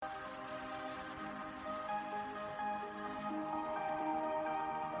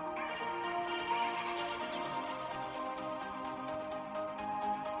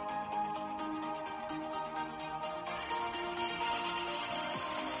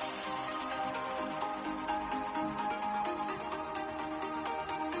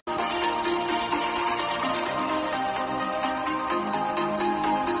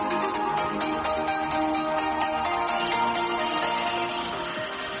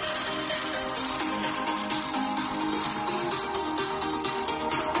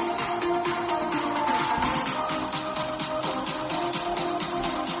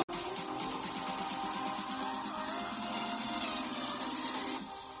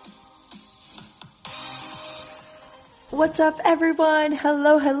What's up, everyone?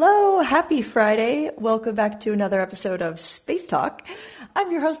 Hello, hello. Happy Friday. Welcome back to another episode of Space Talk. I'm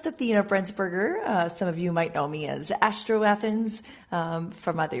your host, Athena Brensberger. Some of you might know me as Astro Athens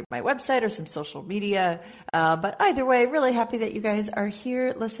from either my website or some social media. But either way, really happy that you guys are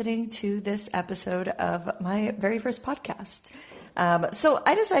here listening to this episode of my very first podcast. So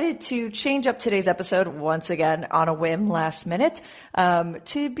I decided to change up today's episode once again on a whim last minute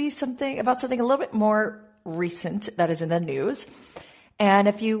to be something a little bit more recent that is in the news. And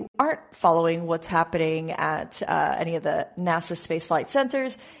if you aren't following what's happening at any of the NASA space flight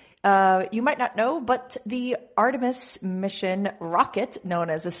centers, you might not know, but the Artemis mission rocket,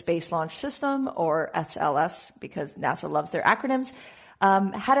 known as the Space Launch System, or SLS, because NASA loves their acronyms,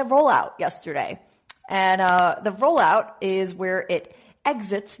 had a rollout yesterday. And the rollout is where it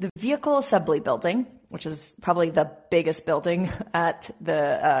exits the vehicle assembly building, which is probably the biggest building at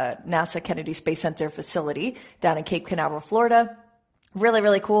the NASA Kennedy Space Center facility down in Cape Canaveral, Florida. Really,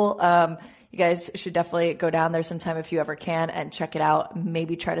 really cool. You guys should definitely go down there sometime if you ever can and check it out.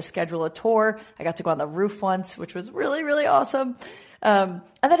 Maybe try to schedule a tour. I got to go on the roof once, which was really, really awesome. And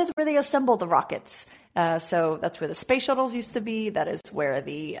that is where they assemble the rockets. So that's where the space shuttles used to be. That is where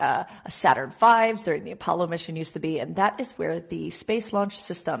the Saturn V's during the Apollo mission used to be. And that is where the Space Launch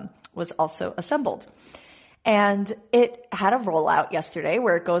System was also assembled. And it had a rollout yesterday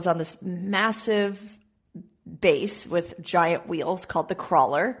where it goes on this massive base with giant wheels called the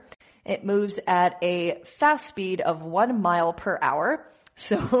crawler. It moves at a fast speed of 1 mile per hour.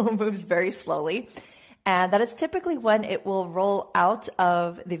 So it moves very slowly. And that is typically when it will roll out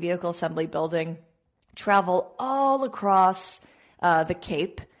of the vehicle assembly building, travel all across the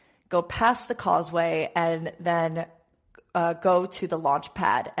Cape, go past the causeway, and then go to the launch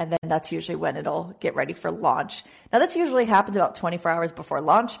pad. And then that's usually when it'll get ready for launch. Now, this usually happens about 24 hours before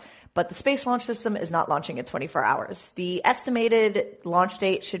launch, but the Space Launch System is not launching in 24 hours. The estimated launch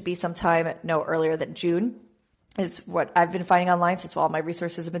date should be sometime no earlier than June, is what I've been finding online since all my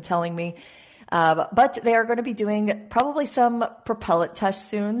resources have been telling me. But they are going to be doing probably some propellant tests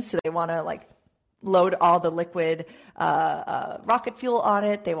soon. So they want to load all the liquid rocket fuel on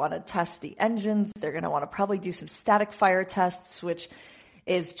it. They want to test the engines. They're going to want to probably do some static fire tests, which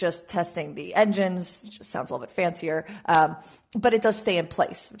is just testing the engines. It just sounds a little bit fancier. But it does stay in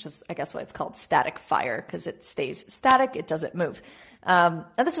place, which is, I guess, why it's called static fire, because it stays static. It doesn't move. And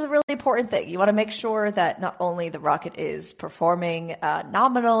this is a really important thing. You want to make sure that not only the rocket is performing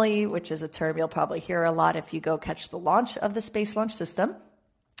nominally, which is a term you'll probably hear a lot if you go catch the launch of the Space Launch System.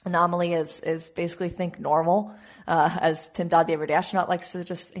 Anomaly is basically think normal, as Tim Dodd, the everyday astronaut, likes to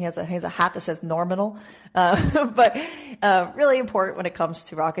he has a hat that says nominal. But really important when it comes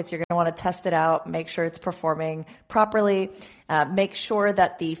to rockets. You're going to want to test it out, make sure it's performing properly, make sure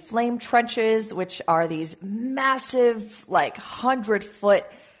that the flame trenches, which are these massive, 100-foot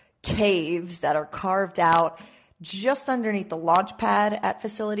caves that are carved out just underneath the launch pad at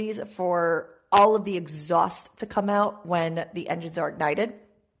facilities for all of the exhaust to come out when the engines are ignited.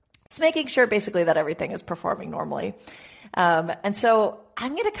 It's making sure basically that everything is performing normally. And so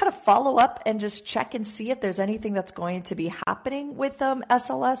I'm going to kind of follow up and just check and see if there's anything that's going to be happening with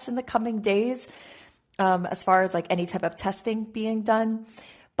SLS in the coming days, as far as any type of testing being done.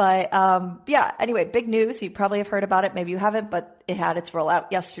 But anyway, big news. You probably have heard about it. Maybe you haven't, but it had its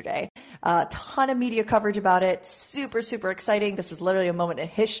rollout yesterday. A ton of media coverage about it. Super, super exciting. This is literally a moment in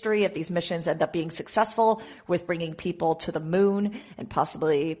history if these missions end up being successful with bringing people to the moon and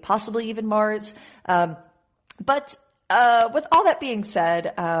possibly even Mars. But with all that being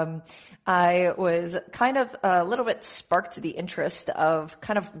said, I was kind of a little bit sparked the interest of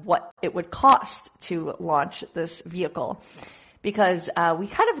kind of what it would cost to launch this vehicle. Because we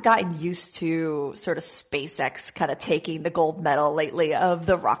kind of gotten used to sort of SpaceX kind of taking the gold medal lately of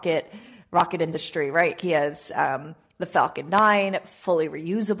the rocket industry, right? He has the Falcon 9, fully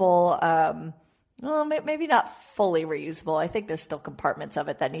reusable. Well, maybe not fully reusable. I think there's still compartments of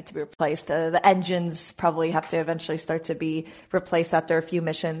it that need to be replaced. The engines probably have to eventually start to be replaced after a few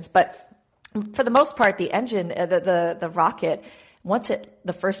missions. But for the most part, the engine, the rocket, once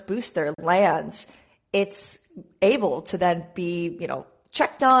the first booster lands, it's able to then be,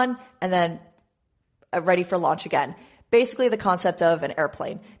 checked on and then ready for launch again. Basically the concept of an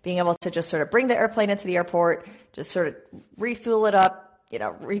airplane, being able to just sort of bring the airplane into the airport, just sort of refuel it up,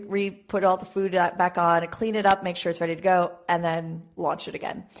 put all the food back on, clean it up, make sure it's ready to go, and then launch it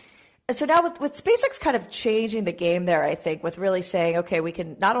again. And so now with SpaceX kind of changing the game there, I think, with really saying, okay, we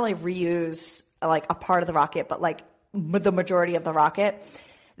can not only reuse a part of the rocket, but the majority of the rocket,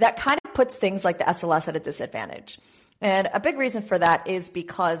 that kind of puts things like the SLS at a disadvantage. And a big reason for that is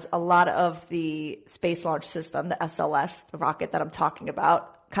because a lot of the Space Launch System, the SLS, the rocket that I'm talking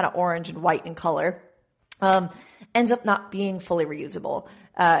about, kind of orange and white in color, ends up not being fully reusable.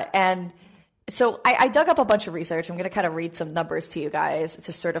 And so I dug up a bunch of research. I'm going to kind of read some numbers to you guys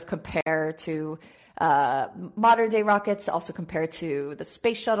to sort of compare to modern day rockets, also compare to the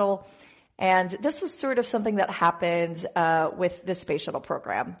space shuttle. And this was sort of something that happened with the space shuttle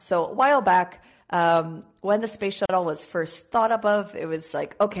program. So a while back, when the space shuttle was first thought up of, it was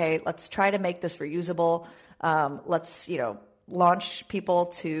like, okay, let's try to make this reusable. Let's, launch people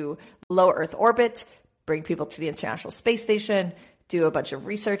to low Earth orbit, bring people to the International Space Station, do a bunch of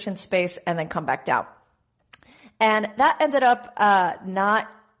research in space, and then come back down. And that ended up not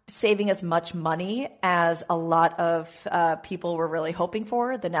saving as much money as a lot of people were really hoping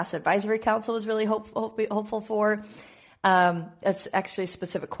for. The NASA Advisory Council was really hopeful for. That's actually a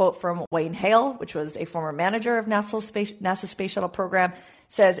specific quote from Wayne Hale, which was a former manager of NASA Space Shuttle program,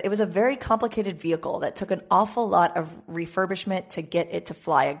 says it was a very complicated vehicle that took an awful lot of refurbishment to get it to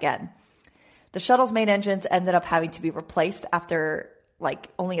fly again. The shuttle's main engines ended up having to be replaced after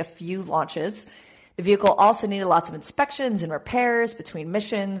only a few launches. The vehicle also needed lots of inspections and repairs between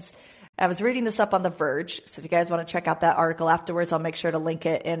missions. I was reading this up on The Verge, so if you guys want to check out that article afterwards, I'll make sure to link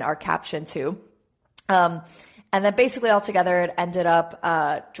it in our caption too. And then basically altogether, it ended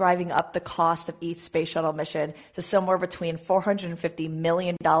up driving up the cost of each space shuttle mission to somewhere between $450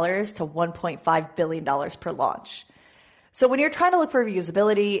 million to $1.5 billion per launch. So when you're trying to look for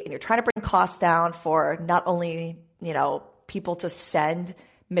reusability and you're trying to bring costs down for not only, people to send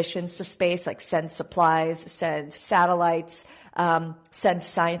missions to space, like send supplies, send satellites, send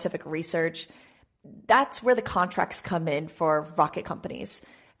scientific research, that's where the contracts come in for rocket companies.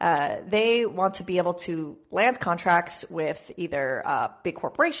 They want to be able to land contracts with either big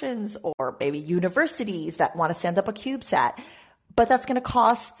corporations or maybe universities that want to send up a CubeSat. But that's going to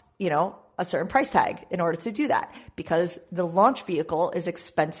cost, a certain price tag in order to do that because the launch vehicle is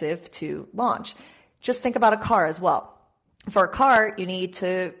expensive to launch. Just think about a car as well. For a car, you need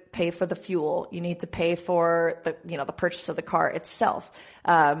to pay for the fuel. You need to pay for the purchase of the car itself.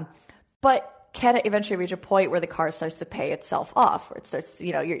 But can it eventually reach a point where the car starts to pay itself off, where it starts,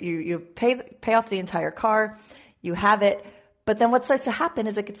 you pay off the entire car, you have it, but then what starts to happen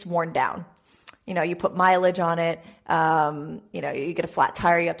is it gets worn down. You put mileage on it, you get a flat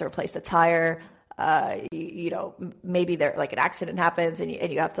tire, you have to replace the tire, maybe there an accident happens and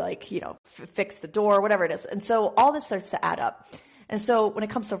you have to fix the door, whatever it is. And so all this starts to add up. And so when it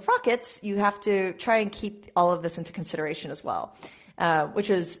comes to rockets, you have to try and keep all of this into consideration as well. Which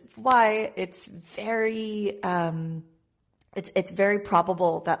is why it's very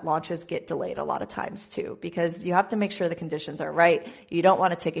probable that launches get delayed a lot of times too, because you have to make sure the conditions are right. You don't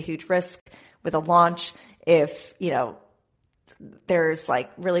want to take a huge risk with a launch if, there's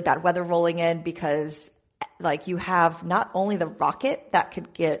really bad weather rolling in, because you have not only the rocket that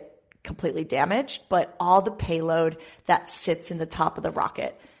could get completely damaged, but all the payload that sits in the top of the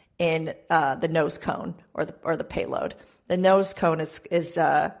rocket in the nose cone or the payload. The nose cone is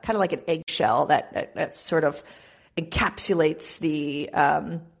kind of like an eggshell that sort of encapsulates the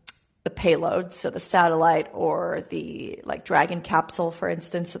payload. So the satellite or the Dragon capsule, for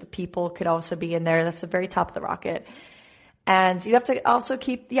instance, so the people could also be in there. That's the very top of the rocket. And you have to also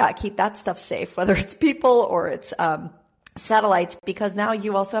keep that stuff safe, whether it's people or it's satellites, because now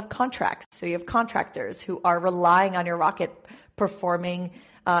you also have contracts. So you have contractors who are relying on your rocket performing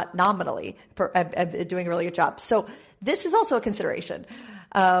nominally, doing a really good job. So this is also a consideration.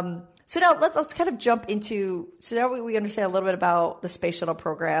 So now let's kind of jump into, so now we understand a little bit about the space shuttle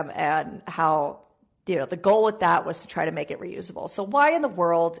program and how, the goal with that was to try to make it reusable. So why in the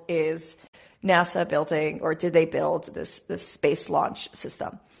world is NASA building, or did they build this space launch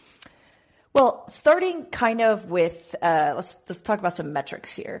system? Well, starting kind of with, let's just talk about some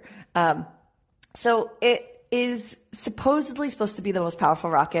metrics here. So it is supposedly supposed to be the most powerful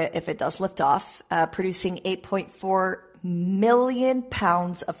rocket if it does lift off, producing 8.4 million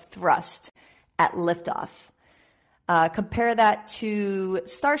pounds of thrust at liftoff. Compare that to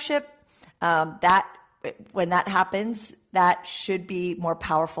Starship. When that happens, that should be more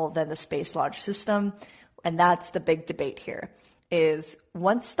powerful than the Space Launch System. And that's the big debate here, is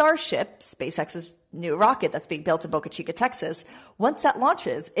once Starship, SpaceX's new rocket that's being built in Boca Chica, Texas, once that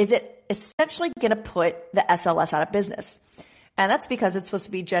launches, is it essentially going to put the SLS out of business? And that's because it's supposed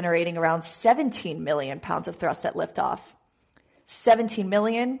to be generating around 17 million pounds of thrust at liftoff. 17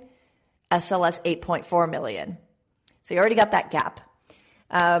 million, SLS 8.4 million. So you already got that gap.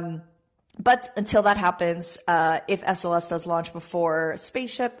 But until that happens, if SLS does launch before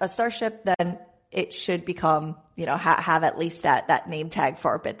Starship, then it should become, have at least that name tag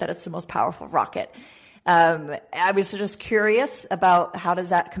for a bit that it's the most powerful rocket. I was just curious about how does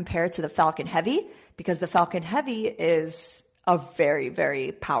that compare to the Falcon Heavy, because the Falcon Heavy is a very,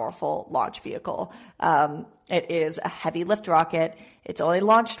 very powerful launch vehicle. It is a heavy lift rocket. It's only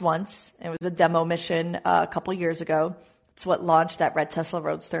launched once. It was a demo mission a couple years ago. It's what launched that red Tesla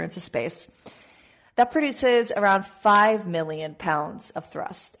Roadster into space. That produces around 5 million pounds of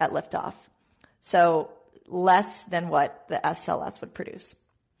thrust at liftoff. So less than what the SLS would produce.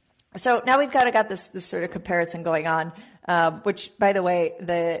 So now we've got this sort of comparison going on, which, by the way,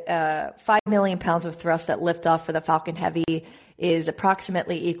 the 5 million pounds of thrust at liftoff for the Falcon Heavy is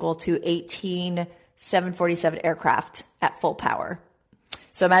approximately equal to 18 747 aircraft at full power.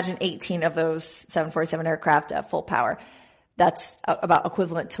 So imagine 18 of those 747 aircraft at full power. That's about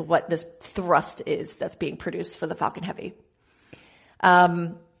equivalent to what this thrust is that's being produced for the Falcon Heavy.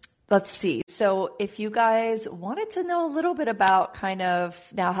 Let's see. So if you guys wanted to know a little bit about kind of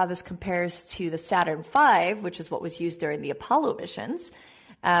now how this compares to the Saturn V, which is what was used during the Apollo missions,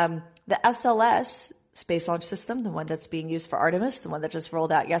 the SLS space launch system, the one that's being used for Artemis, the one that just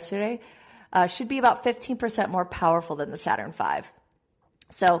rolled out yesterday, should be about 15% more powerful than the Saturn V.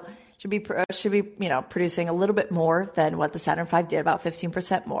 So should be producing a little bit more than what the Saturn V did, about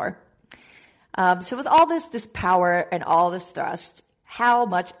 15% more. So with all this power and all this thrust, how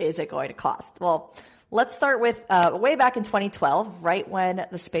much is it going to cost? Well, let's start with way back in 2012, right when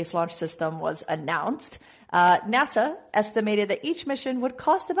the Space Launch System was announced. NASA estimated that each mission would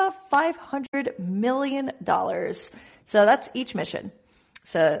cost about $500 million. So that's each mission.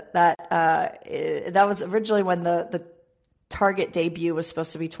 So that was originally when the target debut was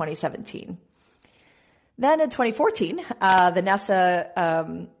supposed to be 2017. Then in 2014, NASA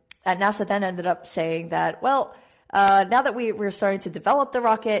then ended up saying that, well, now that we're starting to develop the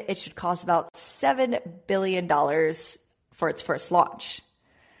rocket, it should cost about $7 billion for its first launch.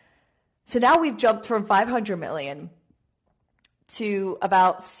 So now we've jumped from $500 million to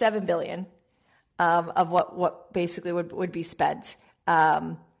about $7 billion of what basically would be spent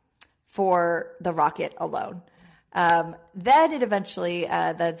for the rocket alone. Then it eventually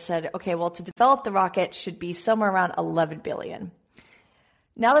then said, okay, well, to develop the rocket should be somewhere around $11 billion.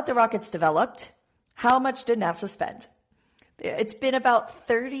 Now that the rocket's developed, how much did NASA spend? It's been about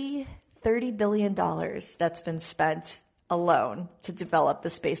 $30 billion that's been spent alone to develop the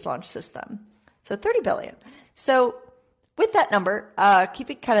Space Launch System. So $30 billion. So with that number,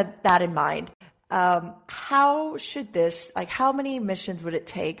 keeping kind of that in mind, how many missions would it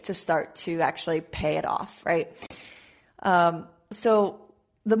take to start to actually pay it off, right? So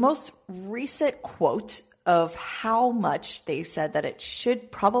the most recent quote of how much they said that it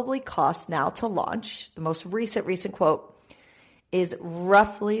should probably cost now to launch, the most recent quote is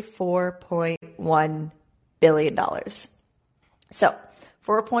roughly $4.1 billion. So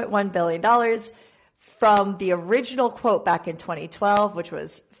 $4.1 billion from the original quote back in 2012, which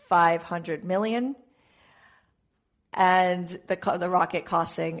was $500 million, and the rocket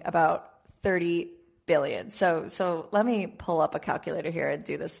costing about $30 billion. So let me pull up a calculator here and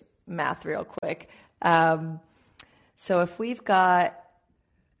do this math real quick. So if we've got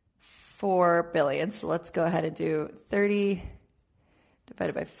 4 billion, so let's go ahead and do 30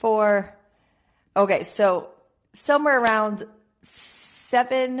 divided by 4. Okay, so somewhere around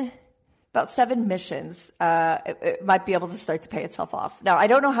about seven missions, it might be able to start to pay itself off. Now, I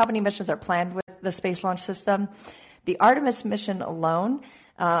don't know how many missions are planned with the Space Launch System. The Artemis mission alone,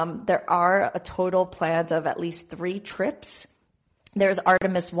 there are a total planned of at least 3 trips. There's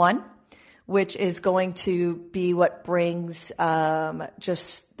Artemis 1, which is going to be what brings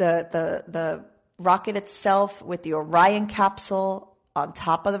just the rocket itself with the Orion capsule on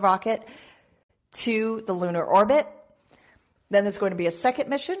top of the rocket to the lunar orbit. Then there's going to be a second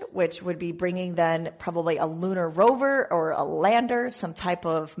mission, which would be bringing then probably a lunar rover or a lander, some type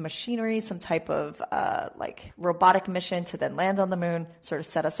of machinery, some type of robotic mission to then land on the moon, sort of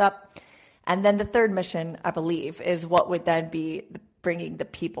set us up. And then the third mission, I believe, is what would then be bringing the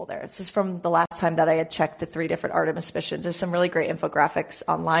people there. This is from the last time that I had checked the 3 different Artemis missions. There's some really great infographics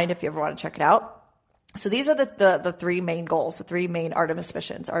online if you ever want to check it out. So these are the 3 main goals, the 3 main Artemis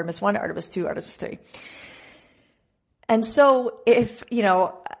missions: Artemis 1, Artemis 2, Artemis 3. And so if,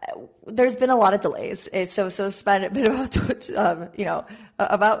 there's been a lot of delays. So it's been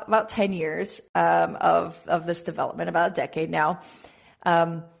about 10 years of this development, about a decade now.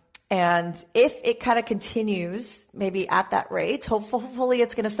 And if it kind of continues, maybe at that rate, hopefully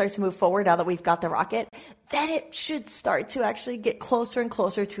it's going to start to move forward now that we've got the rocket, then it should start to actually get closer and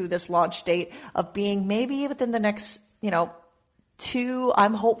closer to this launch date of being maybe within the next,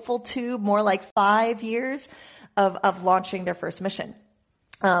 I'm hopeful 2, more like 5 years of launching their first mission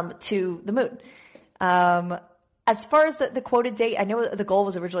to the moon. As far as the quoted date, I know the goal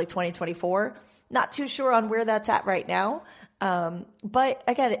was originally 2024. Not too sure on where that's at right now. But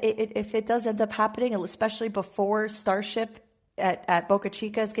again, if it does end up happening, especially before Starship at Boca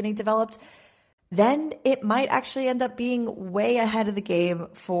Chica is getting developed, then it might actually end up being way ahead of the game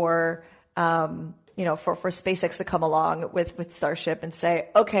for SpaceX to come along with Starship and say,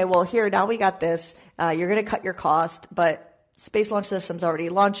 okay, well, here, now we got this. You're going to cut your cost, but Space Launch System's already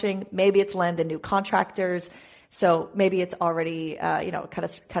launching. Maybe it's landed new contractors. So maybe it's already, kind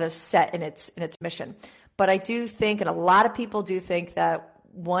of set in its mission. But I do think, and a lot of people do think, that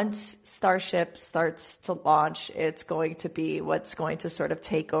once Starship starts to launch, it's going to be what's going to sort of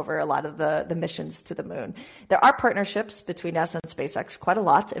take over a lot of the missions to the moon. There are partnerships between NASA and SpaceX, quite a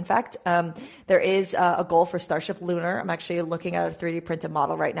lot. In fact, there is a goal for Starship Lunar. I'm actually looking at a 3D printed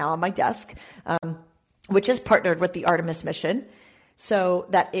model right now on my desk, which is partnered with the Artemis mission. So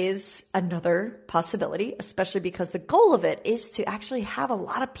that is another possibility, especially because the goal of it is to actually have a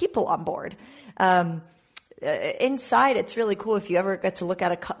lot of people on board. Inside, it's really cool if you ever get to look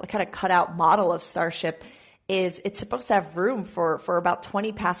at a kind of cutout model of Starship. It's supposed to have room for about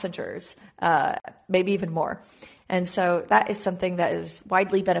 20 passengers, maybe even more. And so that is something that is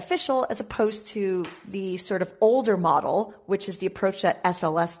widely beneficial as opposed to the sort of older model, which is the approach that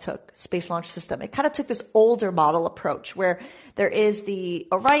SLS took, Space Launch System. It kind of took this older model approach where there is the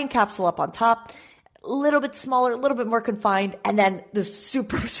Orion capsule up on top, a little bit smaller, a little bit more confined, and then the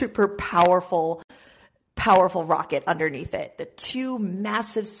super, super powerful rocket underneath it. The 2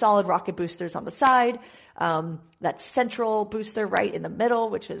 massive solid rocket boosters on the side, that central booster right in the middle,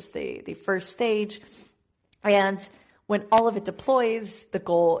 which is the first stage. And when all of it deploys, the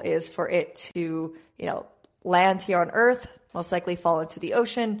goal is for it to, land here on Earth, most likely fall into the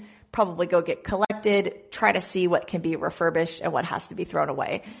ocean, probably go get collected, try to see what can be refurbished and what has to be thrown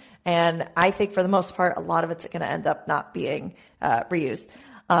away. And I think for the most part, a lot of it's going to end up not being reused.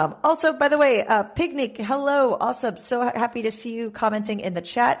 Also, by the way, Pignik, hello. Awesome. So happy to see you commenting in the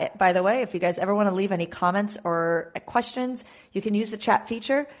chat. By the way, if you guys ever want to leave any comments or questions, you can use the chat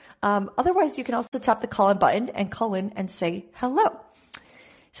feature. Otherwise, you can also tap the call in button and call in and say hello.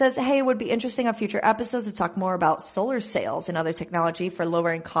 Says, hey, it would be interesting on future episodes to talk more about solar sails and other technology for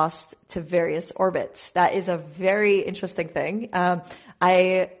lowering costs to various orbits. That is a very interesting thing.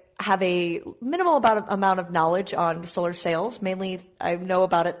 I have a minimal amount of knowledge on solar sails. Mainly, I know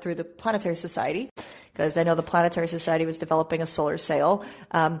about it through the Planetary Society, because I know the Planetary Society was developing a solar sail.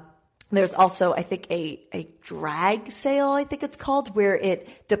 There's also, I think, a drag sail, I think it's called, where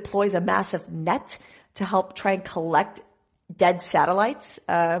it deploys a massive net to help try and collect dead satellites.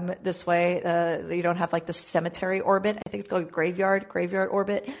 This way, you don't have like the cemetery orbit. I think it's called graveyard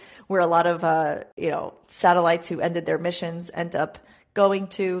orbit, where a lot of, satellites who ended their missions end up going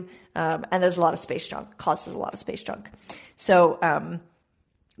to, and there's a lot of space junk, causes a lot of space junk. So,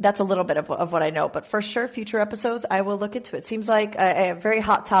 that's a little bit of what I know, but for sure, future episodes, I will look into it. Seems like very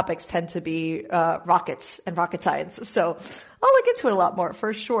hot topics tend to be rockets and rocket science. So I'll look into it a lot more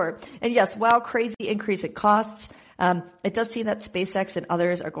for sure. And yes, wow, crazy increase in costs. It does seem that SpaceX and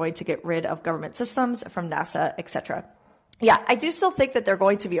others are going to get rid of government systems from NASA, etc. Yeah, I do still think that they're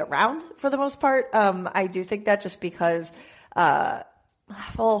going to be around for the most part. I do think that just because,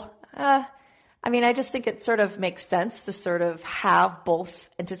 I just think it sort of makes sense to sort of have both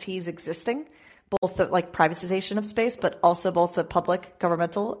entities existing, both the like privatization of space, but also both the public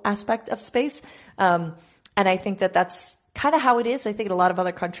governmental aspect of space. And I think that that's kind of how it is. I think in a lot of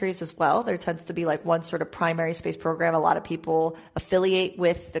other countries as well, there tends to be like one sort of primary space program a lot of people affiliate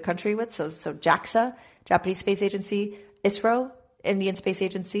with the country with. So JAXA, Japanese Space Agency, ISRO, Indian Space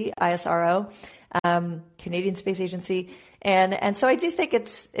Agency, ISRO, Canadian Space Agency. And so I do think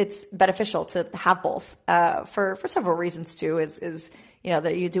it's beneficial to have both, for several reasons too, is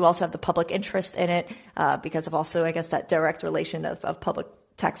that you do also have the public interest in it, because of also, I guess, that direct relation of public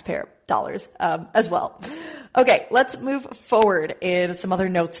taxpayer dollars, as well. Okay, let's move forward in some other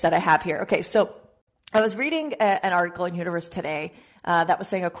notes that I have here. Okay, so I was reading an article in Universe Today, that was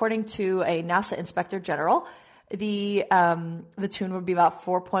saying, according to a NASA Inspector General, the tune would be about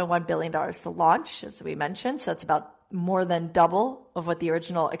 $4.1 billion to launch, as we mentioned. So it's about more than double of what the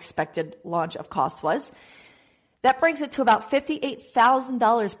original expected launch of cost was. That brings it to about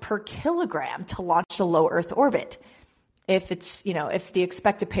 $58,000 per kilogram to launch to low Earth orbit, if it's, if the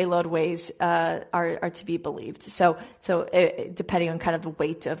expected payload weighs are to be believed. So depending on kind of the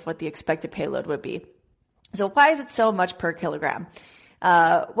weight of what the expected payload would be. So why is it so much per kilogram?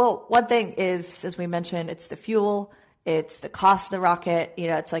 Well, one thing is, as we mentioned, it's the fuel. It's the cost of the rocket.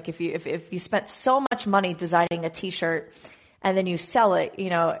 It's like if you spent so much money designing a T-shirt and then you sell it,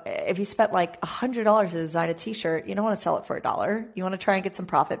 if you spent like $100 to design a T-shirt, you don't want to sell it for $1. You want to try and get some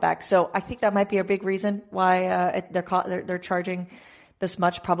profit back. So I think that might be a big reason why they're charging this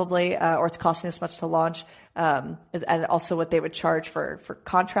much, probably, or it's costing this much to launch, and also what they would charge for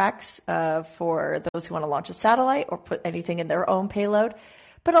contracts for those who want to launch a satellite or put anything in their own payload.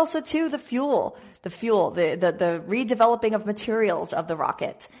 But also too the fuel, the redeveloping of materials of the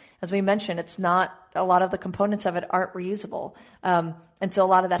rocket. As we mentioned, it's not, a lot of the components of it aren't reusable. And so a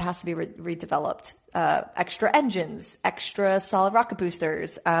lot of that has to be redeveloped. Extra engines, extra solid rocket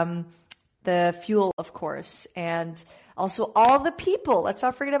boosters, the fuel, of course, and also all the people. Let's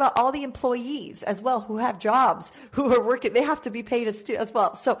not forget about all the employees as well who have jobs, who are working. They have to be paid as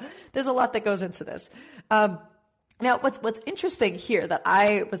well. So there's a lot that goes into this. Now, what's interesting here that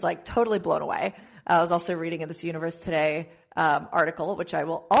I was like totally blown away. I was also reading in this Universe Today article, which I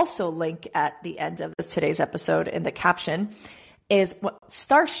will also link at the end of today's episode in the caption, is what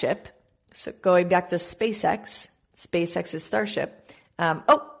Starship. So going back to SpaceX's Starship.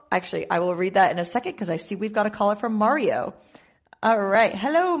 Actually, I will read that in a second because I see we've got a caller from Mario. All right.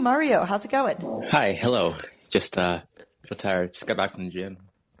 Hello, Mario. How's it going? Hi. Hello. Just retired. Just got back from the gym.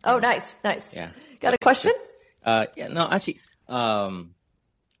 Oh, nice. Yeah. Got a question? Actually,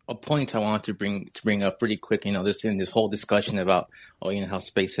 a point I wanted to bring up pretty quick, this whole discussion about, how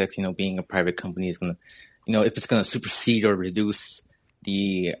SpaceX, being a private company is going to, if it's going to supersede or reduce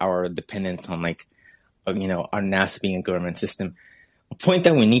our dependence on our NASA being a government system. A point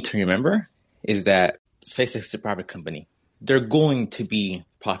that we need to remember is that SpaceX is a private company. They're going to be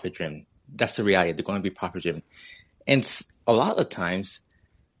profit driven. That's the reality. They're going to be profit driven. And a lot of times,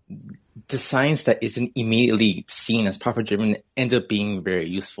 the science that isn't immediately seen as profit driven ends up being very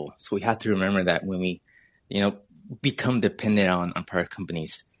useful. So we have to remember that when we, become dependent on private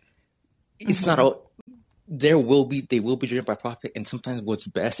companies, it's not all. They will be driven by profit, and sometimes what's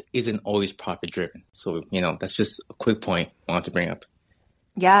best isn't always profit driven. So that's just a quick point I want to bring up.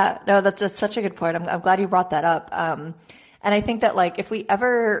 Yeah, no, that's such a good point. I'm glad you brought that up. And I think that if we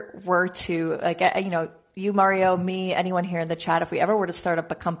ever were to you, Mario, me, anyone here in the chat, if we ever were to start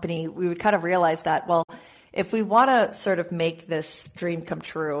up a company, we would kind of realize that, well, if we want to sort of make this dream come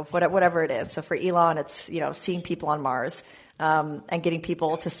true, whatever it is. So for Elon, it's, seeing people on Mars, and getting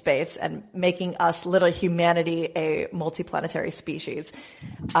people to space and making us, little humanity, a multiplanetary species.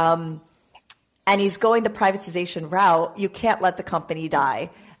 And he's going the privatization route. You can't let the company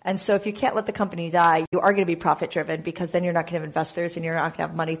die. And so if you can't let the company die, you are going to be profit driven, because then you're not going to have investors and you're not going to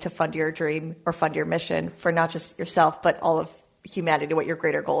have money to fund your dream or fund your mission for not just yourself, but all of humanity, what your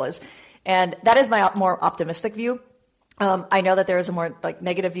greater goal is. And that is my more optimistic view. I know that there is a more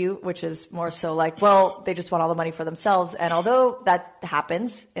negative view, which is more so they just want all the money for themselves. And although that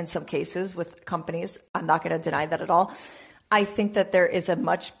happens in some cases with companies, I'm not going to deny that at all. I think that there is a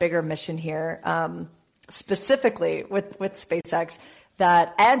much bigger mission here, specifically with SpaceX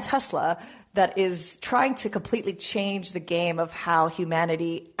and Tesla, that is trying to completely change the game of how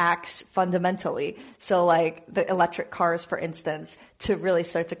humanity acts fundamentally. So the electric cars, for instance, to really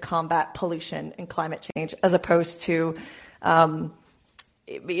start to combat pollution and climate change, as opposed to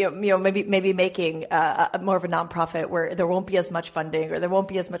maybe making more of a nonprofit where there won't be as much funding, or there won't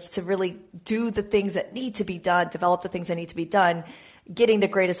be as much to really do the things that need to be done, develop the things that need to be done, getting the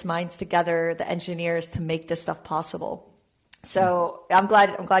greatest minds together, the engineers, to make this stuff possible. So I'm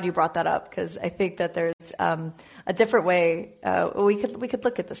glad you brought that up, because I think that there's a different way we could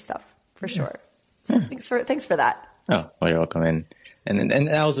look at this stuff for sure. So thanks for that. Oh, well, you're welcome. And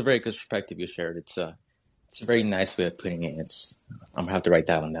that was a very good perspective you shared. It's a very nice way of putting it. I'm gonna have to write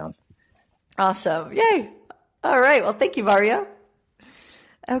that one down. Awesome! Yay! All right. Well, thank you, Mario.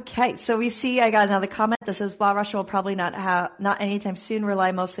 Okay, so we see I got another comment that says, while Russia will probably not anytime soon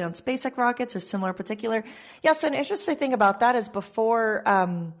rely mostly on SpaceX rockets or similar in particular. Yeah, so an interesting thing about that is before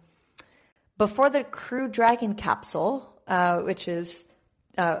the Crew Dragon capsule, which is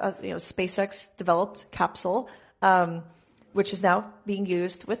SpaceX developed capsule, which is now being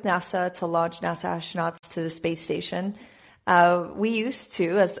used with NASA to launch NASA astronauts to the space station. We used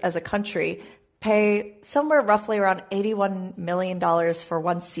to, as a country, pay somewhere roughly around $81 million for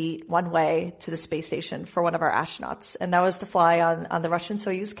one seat, one way to the space station for one of our astronauts. And that was to fly on the Russian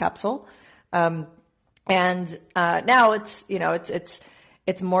Soyuz capsule. And now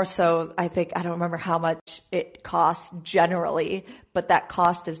it's more so, I think, I don't remember how much it costs generally, but that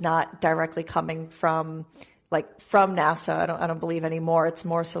cost is not directly coming from NASA. I don't believe anymore. It's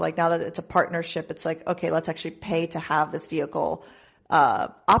more so now that it's a partnership, it's okay, let's actually pay to have this vehicle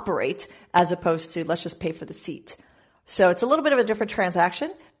operate, as opposed to let's just pay for the seat. So it's a little bit of a different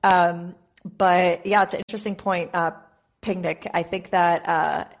transaction. But yeah, it's an interesting point, Picnic. I think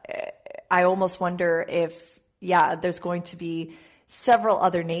that I almost wonder if, there's going to be several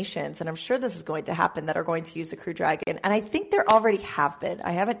other nations, and I'm sure this is going to happen, that are going to use the Crew Dragon. And I think there already have been.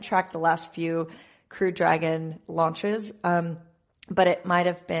 I haven't tracked the last few Crew Dragon launches, but it might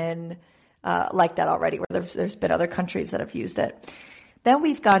have been like that already, where there's been other countries that have used it. Then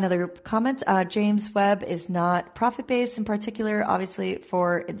we've got another comment. James Webb is not profit-based in particular, obviously,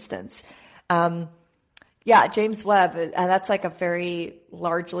 for instance. James Webb, and that's like a very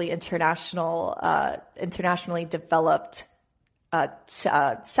largely internationally developed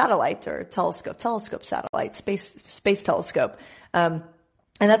satellite or telescope satellite, space telescope.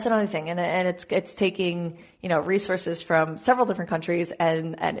 And that's another thing. And it's taking, resources from several different countries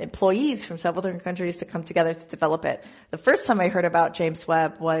and employees from several different countries to come together to develop it. The first time I heard about James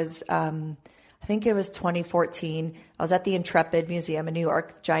Webb was, I think it was 2014. I was at the Intrepid Museum in New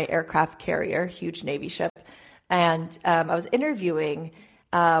York, giant aircraft carrier, huge Navy ship. And I was interviewing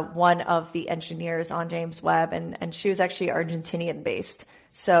one of the engineers on James Webb, and she was actually Argentinian based.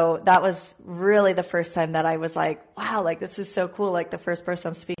 So that was really the first time that I was like, wow, like this is so cool. Like the first person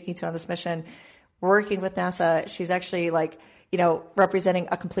I'm speaking to on this mission, working with NASA, she's actually representing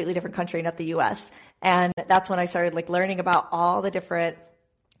a completely different country, not the US. And that's when I started learning about all the different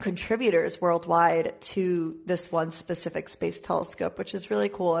contributors worldwide to this one specific space telescope, which is really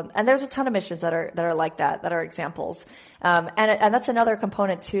cool. And there's a ton of missions that are like that are examples. And that's another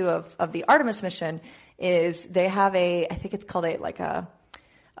component too of the Artemis mission is they have I think it's called a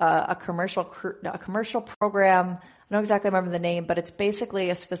commercial program. I don't exactly remember the name, but it's basically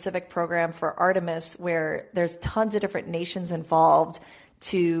a specific program for Artemis where there's tons of different nations involved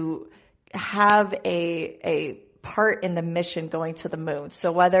to have a part in the mission going to the moon.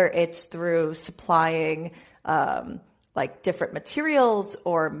 So whether it's through supplying different materials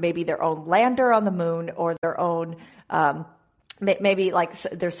or maybe their own lander on the moon or their own maybe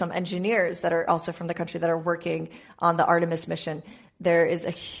there's some engineers that are also from the country that are working on the Artemis mission. There is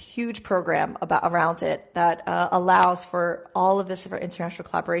a huge program around it that allows for all of this for international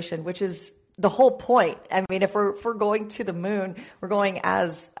collaboration, which is the whole point. I mean, if we're going to the moon, we're going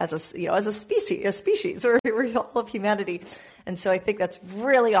as a species, we're all of humanity. And so I think that's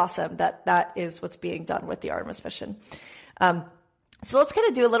really awesome that is what's being done with the Artemis mission. So let's kind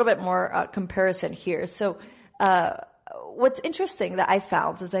of do a little bit more comparison here. So what's interesting that I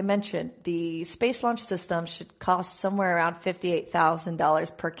found, as I mentioned, the Space Launch System should cost somewhere around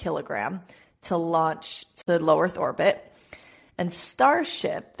 $58,000 per kilogram to launch to low Earth orbit. And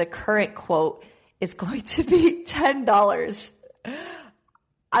Starship, the current quote, is going to be $10.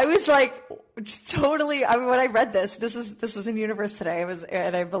 I was like, just totally. I mean, when I read this was in Universe Today.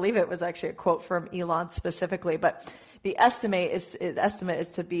 And I believe it was actually a quote from Elon specifically. But the estimate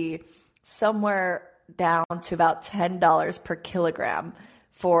is to be somewhere down to about $10 per kilogram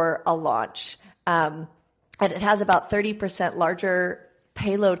for a launch, and it has about 30% larger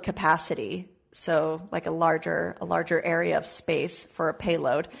payload capacity. So like a larger area of space for a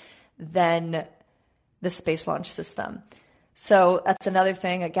payload than the Space Launch System. So that's another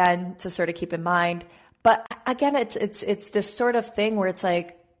thing, again, to sort of keep in mind. But again, it's this sort of thing where it's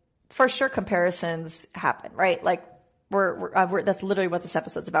like, for sure, comparisons happen, right? Like we're that's literally what this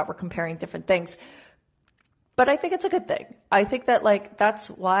episode's about. We're comparing different things. But I think it's a good thing. I think that that's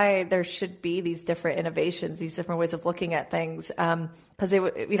why there should be these different innovations, these different ways of looking at things. Because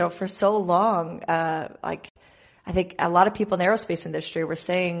for so long, I think a lot of people in the aerospace industry were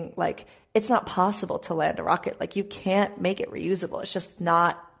saying it's not possible to land a rocket. You can't make it reusable. It's just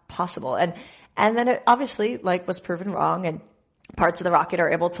not possible. And then it obviously was proven wrong. And parts of the rocket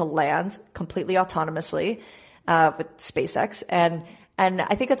are able to land completely autonomously with SpaceX. And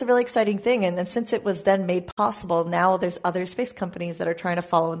I think that's a really exciting thing. And then since it was then made possible, now there's other space companies that are trying to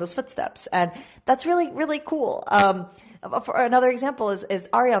follow in those footsteps. And that's really, really cool. For another example is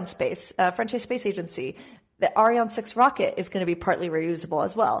Arianespace, French Space Agency. The Ariane 6 rocket is going to be partly reusable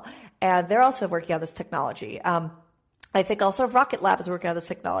as well. And they're also working on this technology. I think also Rocket Lab is working on this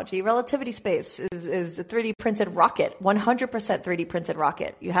technology. Relativity Space is a 3D printed rocket, 100% 3D printed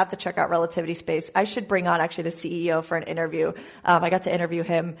rocket. You have to check out Relativity Space. I should bring on actually the CEO for an interview. I got to interview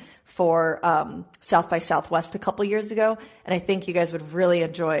him for South by Southwest a couple years ago, and I think you guys would really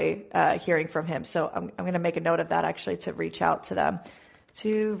enjoy hearing from him. So I'm going to make a note of that actually to reach out to them.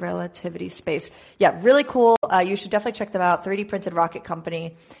 To Relativity Space. Yeah, really cool. You should definitely check them out. 3D printed rocket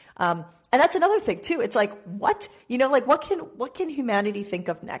company. And that's another thing too. It's what? What can humanity think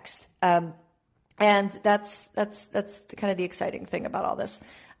of next? And that's kind of the exciting thing about all this.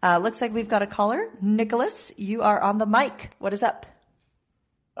 Looks like we've got a caller. Nicholas, you are on the mic. What is up?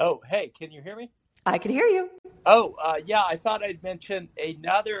 Oh, hey, can you hear me? I can hear you. Oh, yeah, I thought I'd mention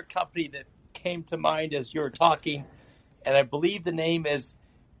another company that came to mind as you were talking, and I believe the name is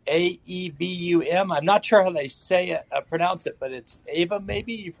AEVUM. I'm not sure how they say it, pronounce it, but it's Ava,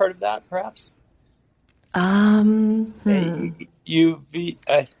 maybe? You've heard of that, perhaps? AEUV,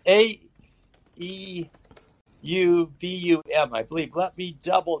 AEUVUM, I believe. Let me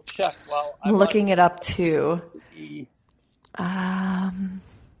double check while I'm I'm looking on it up too. Avum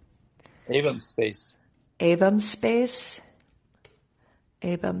Space. Avum Space.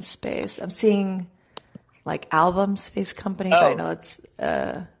 Avum Space. I'm seeing like Album Space Company, but I know it's.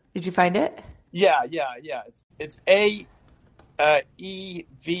 Did you find it? Yeah. It's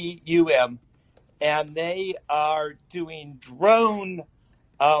AEVUM, and they are doing drone.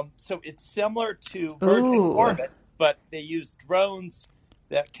 So it's similar to Virgin Orbit, but they use drones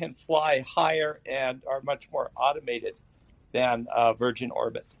that can fly higher and are much more automated than Virgin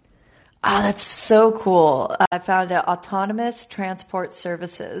Orbit. Oh, that's so cool. I found out Autonomous Transport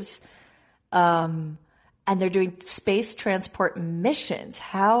Services, and they're doing space transport missions.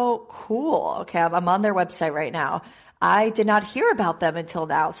 How cool. Okay, I'm on their website right now. I did not hear about them until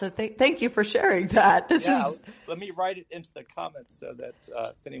now, so thank you for sharing that. Let me write it into the comments so that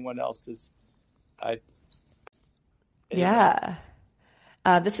if anyone else is...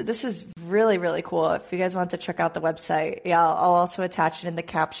 This is really, really cool. If you guys want to check out the website, I'll also attach it in the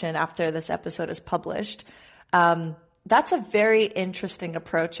caption after this episode is published. That's a very interesting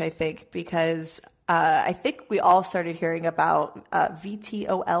approach, I think, because I think we all started hearing about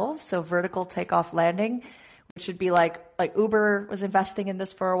VTOLs, so vertical takeoff landing, which would be like Uber was investing in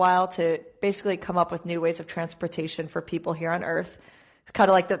this for a while to basically come up with new ways of transportation for people here on Earth, kind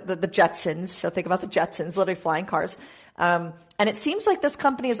of like the Jetsons. So think about the Jetsons, literally flying cars. And it seems like this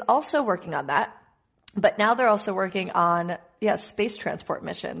company is also working on that, but now they're also working on space transport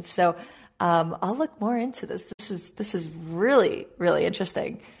missions. So I'll look more into this. This is really, really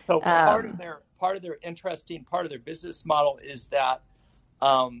interesting. So part of their interesting part of their business model is that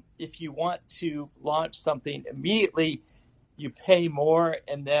if you want to launch something immediately, you pay more,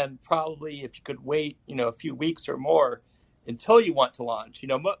 and then probably if you could wait, a few weeks or more until you want to launch.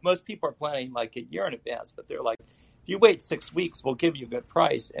 Most people are planning like a year in advance, but they're like, if you wait 6 weeks, we'll give you a good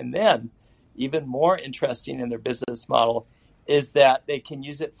price. And then even more interesting in their business model is that they can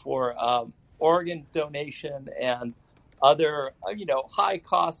use it for organ donation and other, high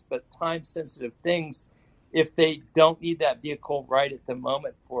cost but time sensitive things if they don't need that vehicle right at the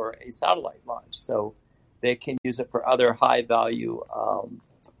moment for a satellite launch. So they can use it for other high value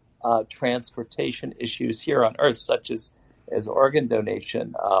transportation issues here on Earth, such as organ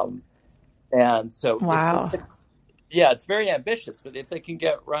donation. And so, wow. It's very ambitious, but if they can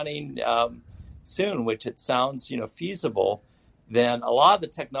get running soon, which it sounds, feasible, then a lot of the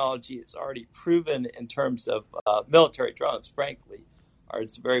technology is already proven in terms of military drones, frankly,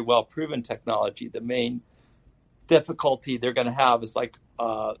 it's very well proven technology. The main difficulty they're going to have is like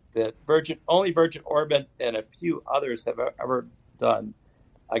that only Virgin Orbit and a few others have ever done,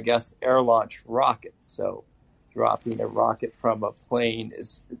 I guess, air launch rockets. So dropping a rocket from a plane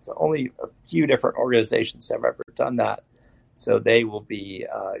it's only a few different organizations have ever done that. So they will be,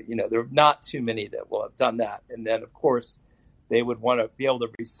 there are not too many that will have done that. And then, of course, they would want to be able to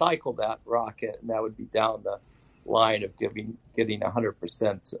recycle that rocket, and that would be down the line of getting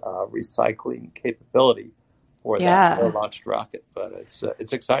 100% recycling capability for that air-launched rocket. But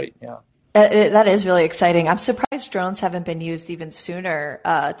it's exciting, yeah. That is really exciting. I'm surprised drones haven't been used even sooner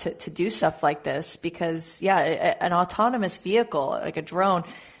to do stuff like this because, an autonomous vehicle, like a drone,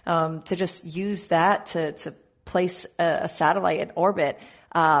 to just use that to place a satellite in orbit.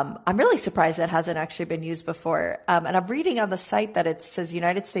 I'm really surprised that hasn't actually been used before. And I'm reading on the site that it says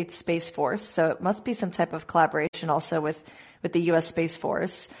United States Space Force, so it must be some type of collaboration also with the U.S. Space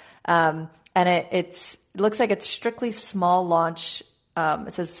Force. And it looks like it's strictly small launch.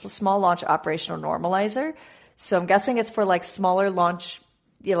 It says small launch operational normalizer. So I'm guessing it's for like smaller launch,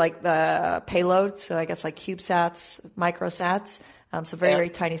 like the payload. So I guess like CubeSats, microsats. So very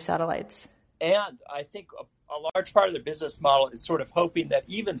tiny satellites. And I think a large part of their business model is sort of hoping that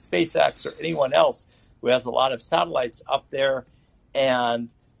even SpaceX or anyone else who has a lot of satellites up there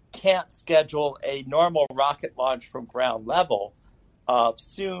and can't schedule a normal rocket launch from ground level as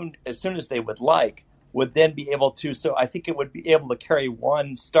soon as they would like, would then be able to. So I think it would be able to carry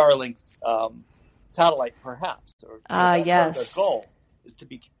one Starlink satellite, perhaps. Or yes. Their goal is to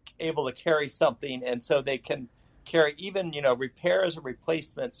be able to carry something, and so they can carry even repairs or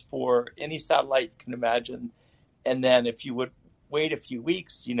replacements for any satellite you can imagine. And then if you would wait a few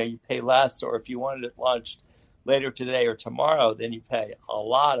weeks, you pay less. Or if you wanted it launched later today or tomorrow, then you pay a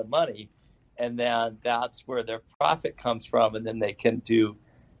lot of money. And then that's where their profit comes from. And then they can do,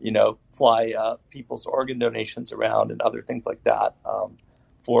 fly people's organ donations around and other things like that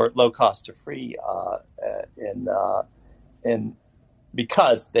for low cost to free in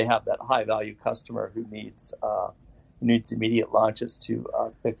because they have that high value customer who needs immediate launches to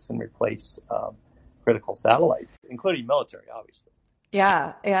fix and replace critical satellites, including military, obviously.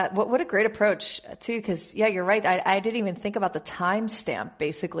 Yeah. What a great approach too, because you're right. I didn't even think about the timestamp.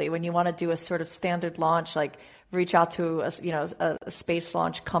 Basically, when you want to do a sort of standard launch, like reach out to a space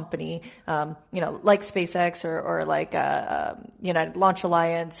launch company, like SpaceX or like United Launch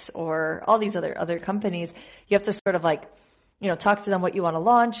Alliance or all these other companies. You have to sort of like talk to them what you want to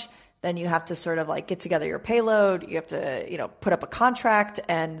launch. Then you have to sort of like get together your payload. You have to put up a contract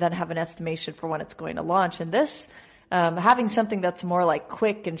and then have an estimation for when it's going to launch. And this. Having something that's more like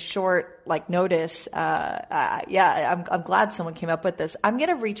quick and short, like notice. I'm glad someone came up with this. I'm going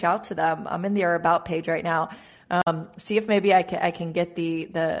to reach out to them. I'm in their about page right now. See if maybe I can get the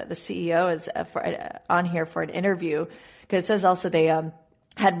CEO on here for an interview, because it says also they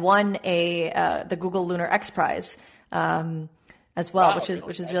had won the Google Lunar X Prize as well, Wow,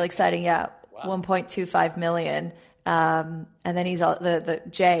 which is really exciting. Yeah, wow. 1.25 million. And then he's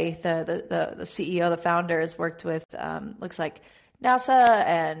Jay, the CEO, the founder, has worked with looks like NASA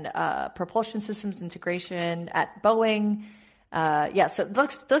and propulsion systems integration at Boeing. So it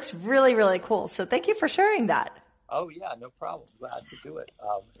looks really, really cool. So thank you for sharing that. Oh yeah, no problem. Glad to do it.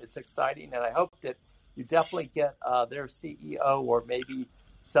 It's exciting, and I hope that you definitely get their CEO or maybe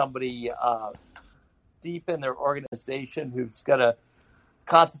somebody deep in their organization who's going to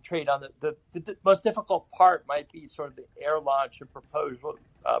concentrate on the most difficult part. Might be sort of the air launch and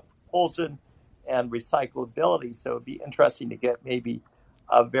propulsion and recyclability. So it'd be interesting to get maybe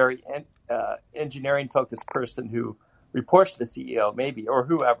a very engineering focused person who reports to the CEO, maybe, or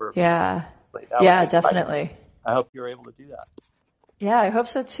whoever. Yeah, definitely. I hope you're able to do that. Yeah, I hope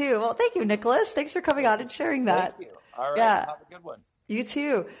so too. Well, thank you, Nicholas. Thanks for coming on and sharing that. Thank you. All right, have a good one. You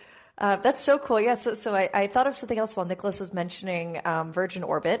too. That's so cool. Yeah. So I thought of something else while Nicholas was mentioning Virgin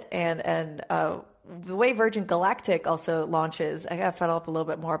Orbit and the way Virgin Galactic also launches. I got to follow up a little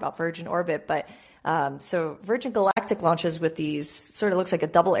bit more about Virgin Orbit, but so Virgin Galactic launches with these sort of looks like a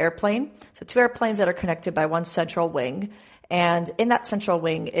double airplane. So two airplanes that are connected by one central wing, and in that central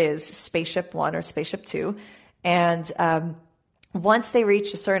wing is Spaceship One or Spaceship Two, and once they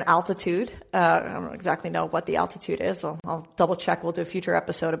reach a certain altitude, I don't exactly know what the altitude is. I'll double check. We'll do a future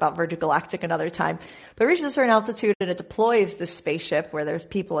episode about Virgin Galactic another time. But it reaches a certain altitude and it deploys this spaceship where there's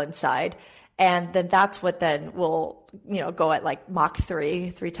people inside. And then that's what then will, go at like Mach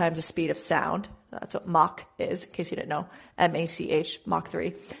 3 times the speed of sound. That's what Mach is, in case you didn't know. MACH, Mach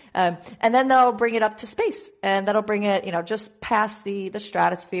 3. And then they'll bring it up to space. And that'll bring it, just past the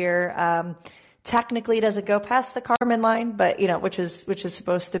stratosphere. Technically, it doesn't go past the Kármán line, but which is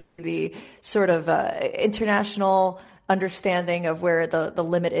supposed to be the sort of international understanding of where the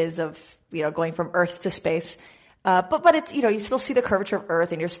limit is of going from Earth to space. But it's you still see the curvature of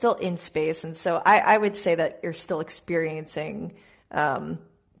Earth and you're still in space, and so I would say that you're still experiencing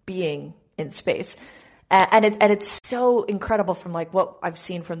being in space. And it's so incredible from like what I've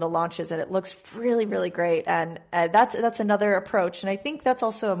seen from the launches, and it looks really, really great. And that's another approach, and I think that's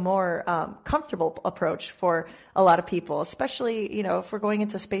also a more comfortable approach for a lot of people, especially if we're going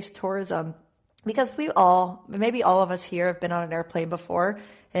into space tourism, because maybe all of us here have been on an airplane before.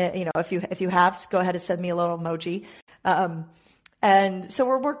 If you have, go ahead and send me a little emoji. And so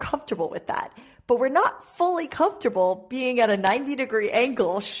we're more comfortable with that. But we're not fully comfortable being at a 90-degree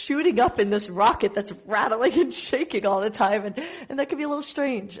angle, shooting up in this rocket that's rattling and shaking all the time. And that can be a little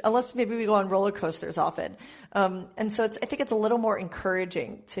strange, unless maybe we go on roller coasters often. And so I think it's a little more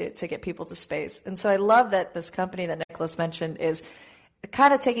encouraging to get people to space. And so I love that this company that Nicholas mentioned is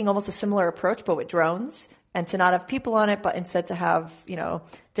kind of taking almost a similar approach, but with drones, and to not have people on it, but instead to have,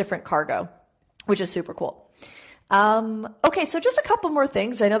 different cargo, which is super cool. Okay, so just a couple more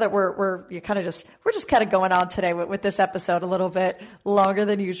things. I know that we're just kind of going on today with this episode a little bit longer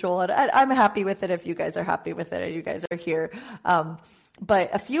than usual, and I'm happy with it if you guys are happy with it and you guys are here.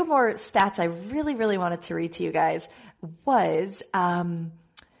 But a few more stats I really, really wanted to read to you guys was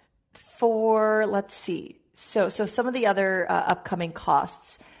let's see. So some of the other upcoming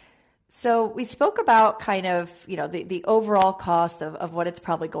costs. So we spoke about kind of, the overall cost of what it's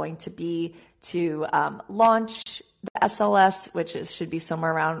probably going to be to launch the SLS, which should be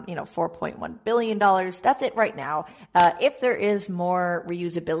somewhere around, $4.1 billion. That's it right now. If there is more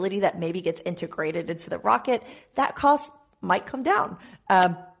reusability that maybe gets integrated into the rocket, that cost might come down.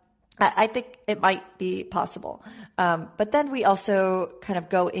 I think it might be possible. But then we also kind of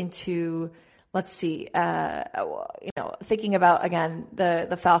go into, let's see, thinking about, again,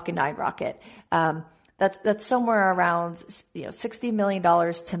 the Falcon 9 rocket. That's somewhere around, $60 million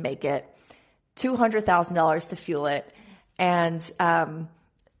to make it, $200,000 to fuel it. And so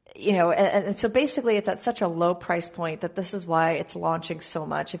basically it's at such a low price point that this is why it's launching so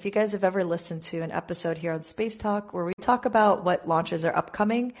much. If you guys have ever listened to an episode here on Space Talk where we talk about what launches are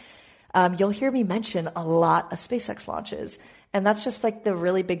upcoming, you'll hear me mention a lot of SpaceX launches. And that's just like the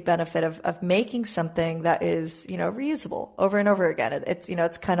really big benefit of making something that is, reusable over and over again.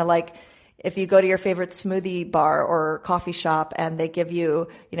 It's kind of like if you go to your favorite smoothie bar or coffee shop and they give you,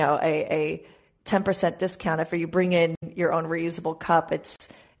 a 10% discount if you bring in your own reusable cup. It's,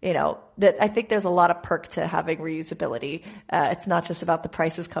 that I think there's a lot of perk to having reusability. It's not just about the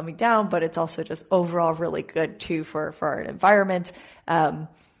prices coming down, but it's also just overall really good too for our environment. And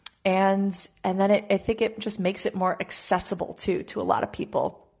then I think it just makes it more accessible too to a lot of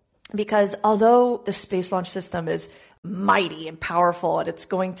people, because although the Space Launch System is mighty and powerful, and it's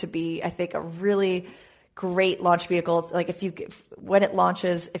going to be, I think, a really great launch vehicle. Like when it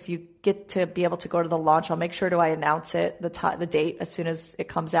launches, if you get to be able to go to the launch, I'll make sure to announce it, the date as soon as it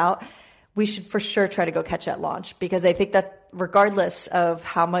comes out. We should for sure try to go catch that launch, because I think that regardless of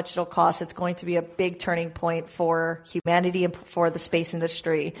how much it'll cost, it's going to be a big turning point for humanity and for the space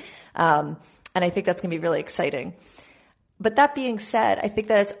industry. And I think that's going to be really exciting. But that being said, I think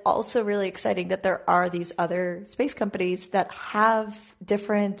that it's also really exciting that there are these other space companies that have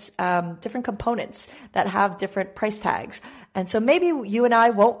different components, that have different price tags. And so maybe you and I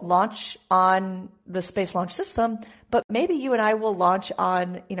won't launch on the Space Launch System, but maybe you and I will launch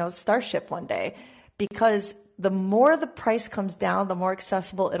on, Starship one day, because the more the price comes down, the more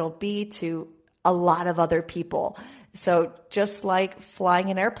accessible it'll be to a lot of other people. So just like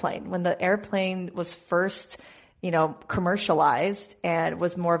flying an airplane, when the airplane was first commercialized and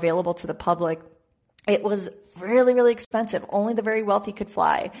was more available to the public, it was really, really expensive. Only the very wealthy could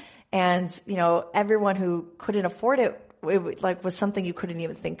fly. And, everyone who couldn't afford it, was something you couldn't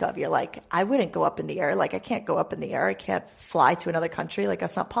even think of. You're like, I wouldn't go up in the air. Like, I can't go up in the air. I can't fly to another country. Like,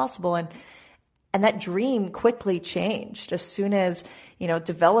 that's not possible. And that dream quickly changed as soon as,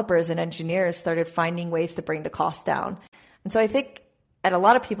 developers and engineers started finding ways to bring the cost down. And so I think, and a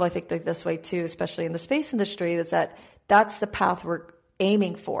lot of people, I think this way too, especially in the space industry, is that's the path we're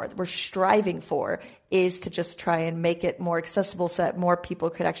aiming for, we're striving for, is to just try and make it more accessible so that more people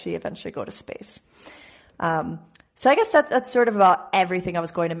could actually eventually go to space. So I guess that's sort of about everything I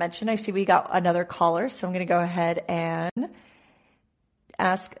was going to mention. I see we got another caller, so I'm going to go ahead and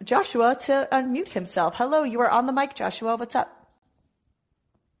ask Joshua to unmute himself. Hello, you are on the mic, Joshua. What's up?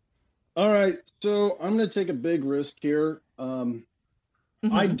 All right, so I'm going to take a big risk here.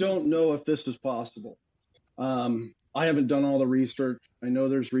 I don't know if this is possible. I haven't done all the research. I know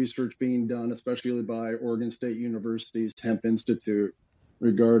there's research being done, especially by Oregon State University's Hemp Institute,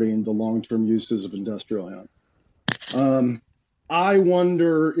 regarding the long-term uses of industrial hemp. I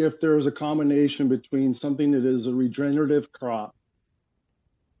wonder if there's a combination between something that is a regenerative crop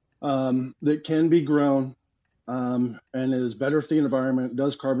that can be grown and is better for the environment,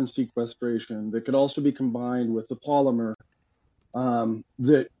 does carbon sequestration, that could also be combined with the polymer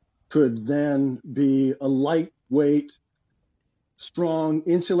that could then be a lightweight, strong,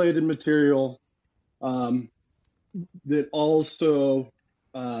 insulated material that also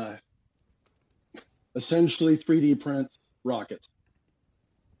essentially 3D prints rockets.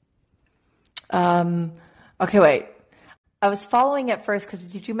 Okay, wait. I was following at first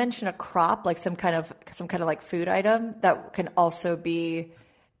because did you mention a crop, like some kind of like food item that can also be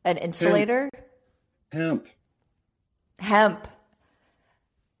an insulator? Hemp.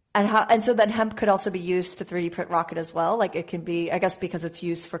 And so then hemp could also be used to 3D print rocket as well. Like it can be, I guess, because it's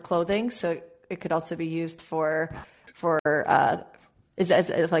used for clothing, so it could also be used for is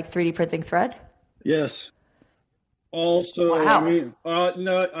like 3D printing thread? Yes. Also, wow.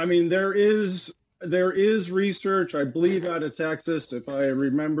 There is research, I believe, out of Texas, if I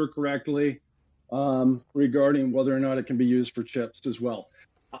remember correctly, regarding whether or not it can be used for chips as well,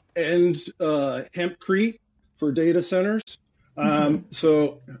 and hempcrete for data centers.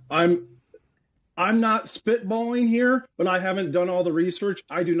 So I'm not spitballing here, but I haven't done all the research.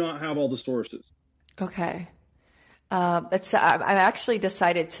 I do not have all the sources. Okay. I actually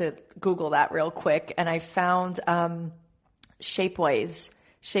decided to Google that real quick, and I found Shapeways.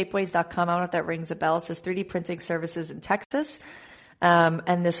 Shapeways.com. I don't know if that rings a bell. It says 3D printing services in Texas.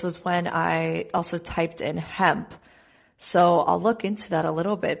 And this was when I also typed in hemp. So I'll look into that a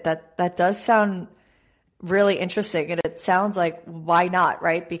little bit. That does sound really interesting. And it sounds like, why not,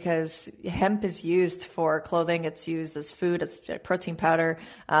 right? Because hemp is used for clothing. It's used as food, as protein powder.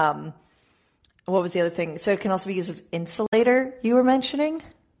 What was the other thing? So it can also be used as insulator, you were mentioning?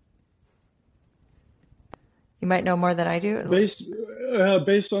 You might know more than I do.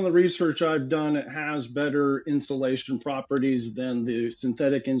 Based on the research I've done, it has better insulation properties than the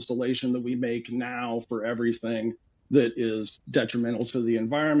synthetic insulation that we make now for everything that is detrimental to the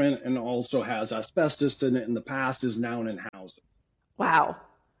environment, and also has asbestos in it in the past, is now in housing. Wow.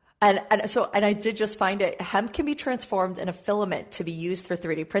 And I did just find it. Hemp can be transformed in a filament to be used for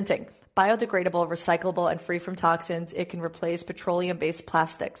 3D printing. Biodegradable, recyclable, and free from toxins, it can replace petroleum-based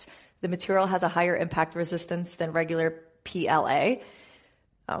plastics. The material has a higher impact resistance than regular PLA.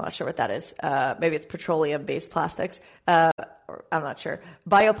 I'm not sure what that is. Maybe it's petroleum-based plastics. I'm not sure.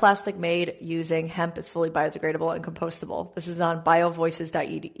 Bioplastic made using hemp is fully biodegradable and compostable. This is on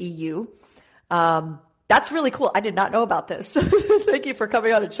biovoices.eu. That's really cool. I did not know about this. Thank you for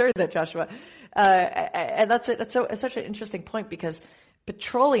coming on and sharing that, Joshua. And that's such an interesting point, because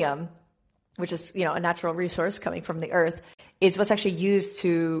petroleum, which is, a natural resource coming from the earth, is what's actually used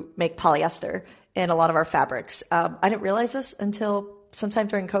to make polyester in a lot of our fabrics. I didn't realize this until sometime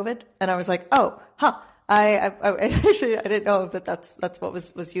during COVID, and I was like, oh, huh. I didn't know that that's what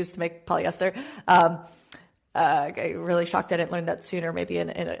was used to make polyester. I really shocked I didn't learn that sooner, maybe in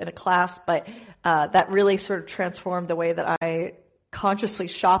a class, but that really sort of transformed the way that I consciously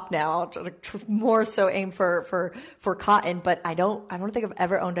shop now. More so aim for cotton, but I don't think I've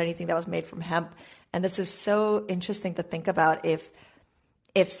ever owned anything that was made from hemp. And this is so interesting to think about. If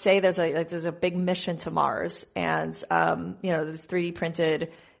say there's a big mission to Mars, and there's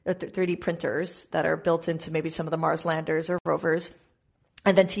 3D printers that are built into maybe some of the Mars landers or rovers,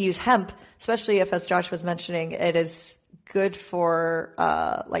 and then to use hemp, especially if, as Josh was mentioning, it is good for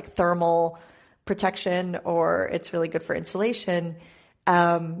like thermal protection, or it's really good for insulation.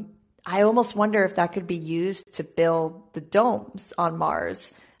 I almost wonder if that could be used to build the domes on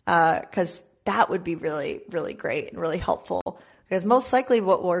Mars, because that would be really, really great and really helpful. Because most likely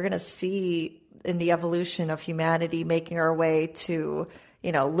what we're going to see in the evolution of humanity making our way to,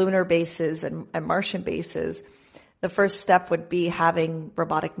 lunar bases and Martian bases, the first step would be having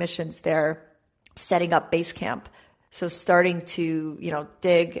robotic missions there, setting up base camp. So starting to,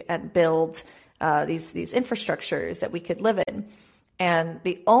 dig and build these infrastructures that we could live in. And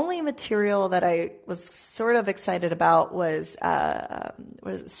the only material that I was sort of excited about was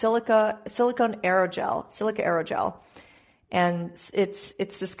silica aerogel. And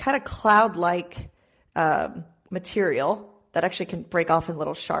it's this kind of cloud-like material that actually can break off in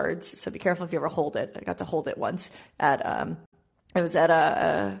little shards. So be careful if you ever hold it. I got to hold it once it was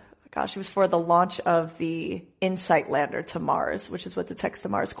for the launch of the InSight lander to Mars, which is what detects the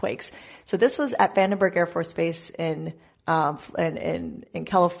Mars quakes. So this was at Vandenberg Air Force Base in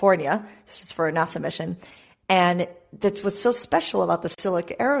California. This is for a NASA mission. And that's what's so special about the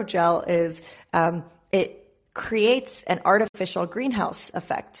silica aerogel is it creates an artificial greenhouse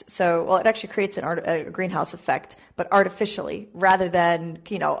effect. So, it actually creates a greenhouse effect, but artificially, rather than,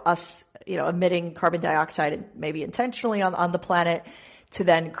 us, emitting carbon dioxide, and maybe intentionally on the planet, to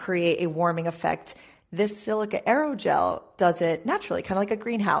then create a warming effect. This silica aerogel does it naturally, kind of like a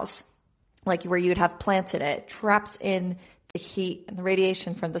greenhouse, like where you'd have plants in it, traps in the heat and the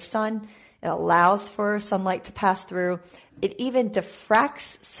radiation from the sun. It allows for sunlight to pass through. It even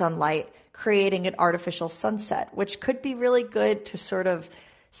diffracts sunlight, creating an artificial sunset, which could be really good to sort of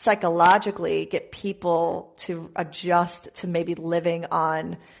psychologically get people to adjust to maybe living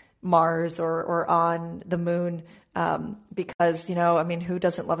on Mars or on the moon. Because, who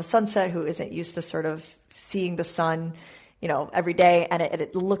doesn't love a sunset? Who isn't used to sort of seeing the sun, every day? And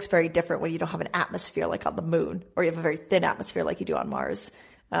it looks very different when you don't have an atmosphere like on the moon, or you have a very thin atmosphere like you do on Mars.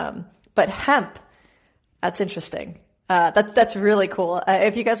 But hemp, that's interesting. That's really cool.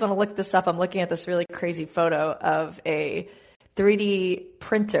 If you guys want to look this up, I'm looking at this really crazy photo of a 3D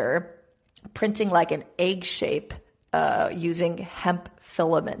printer printing like an egg shape using hemp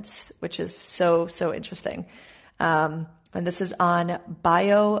filaments, which is so interesting. And this is on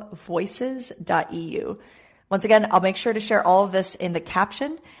biovoices.eu. Once again, I'll make sure to share all of this in the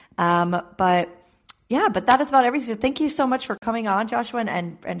caption. But that is about everything. So thank you so much for coming on, Joshua,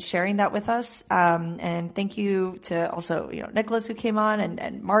 and sharing that with us. And thank you to also, Nicholas who came on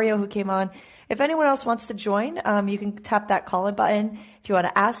and Mario who came on. If anyone else wants to join, you can tap that call-in button if you want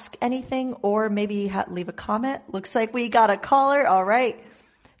to ask anything, or maybe leave a comment. Looks like we got a caller. All right.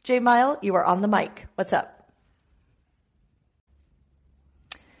 J Mile, you are on the mic. What's up?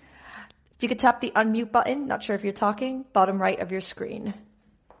 If you could tap the unmute button, not sure if you're talking, bottom right of your screen.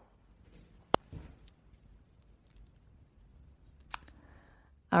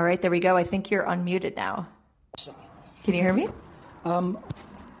 All right, there we go. I think you're unmuted now. Can you hear me?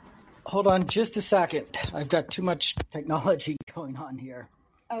 Hold on just a second. I've got too much technology going on here.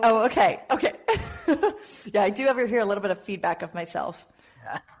 Oh, okay. Okay. Yeah, I do ever hear a little bit of feedback of myself.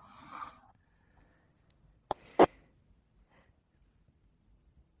 Yeah.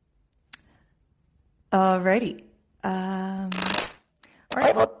 Alrighty. All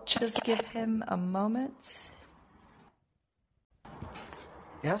right, we'll just give him a moment.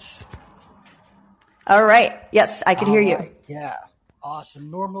 Yes? All right. Yes, I can hear you. Yeah. Awesome.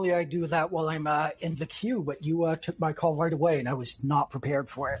 Normally I do that while I'm in the queue, but you took my call right away, and I was not prepared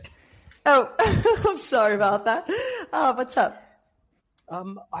for it. Oh, I'm sorry about that. What's up?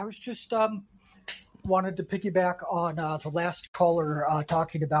 I was just wanted to piggyback on the last caller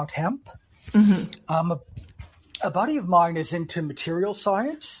talking about hemp. Mm-hmm. A buddy of mine is into material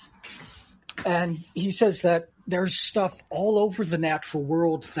science, and he says that there's stuff all over the natural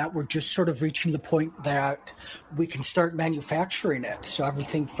world that we're just sort of reaching the point that we can start manufacturing it. So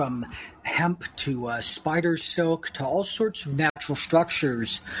everything from hemp to spider silk to all sorts of natural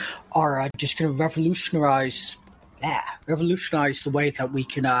structures are just going to revolutionize the way that we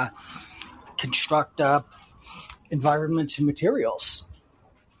can construct environments and materials.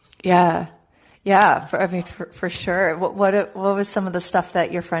 Yeah. For sure. What was some of the stuff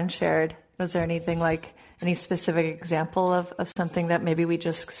that your friend shared? Was there anything like any specific example of something that maybe we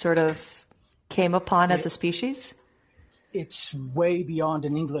just sort of came upon as a species? It's way beyond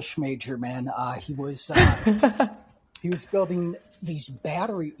an English major, man. He was building these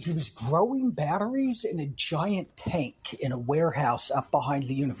battery. He was growing batteries in a giant tank in a warehouse up behind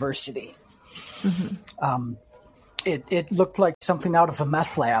the university. Mm-hmm. It looked like something out of a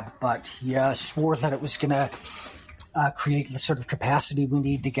meth lab, but he swore that it was going to create the sort of capacity we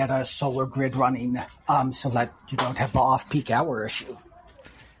need to get a solar grid running so that you don't have the off-peak hour issue.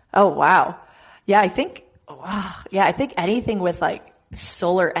 Oh, wow. I think anything with like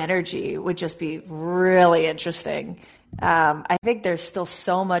solar energy would just be really interesting. I think there's still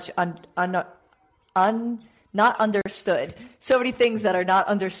so much not understood. So many things that are not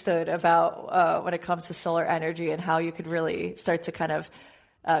understood about when it comes to solar energy and how you could really start to kind of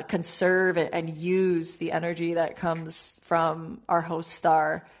conserve and use the energy that comes from our host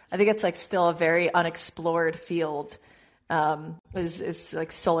star. I think it's like still a very unexplored field. Is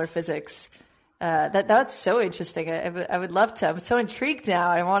like solar physics. That's so interesting. I would love to. I'm so intrigued now.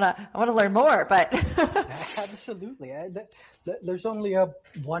 I want to learn more. But absolutely, there's only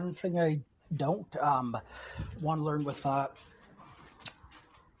one thing I don't want to learn with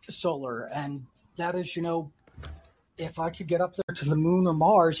solar, and that is, if I could get up there to the moon or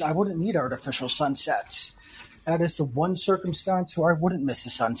Mars, I wouldn't need artificial sunsets. That is the one circumstance where I wouldn't miss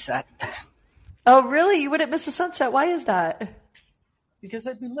a sunset. Oh, really? You wouldn't miss a sunset? Why is that? Because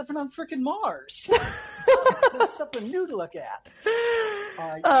I'd be living on frickin' Mars. There's something new to look at.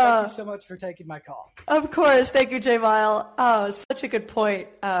 Thank you so much for taking my call. Of course. Thank you, J. Mile. Oh, such a good point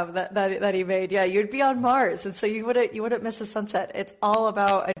that he made. Yeah, you'd be on Mars, and so you wouldn't miss a sunset. It's all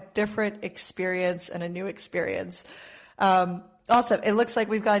about a different experience and a new experience. Awesome. It looks like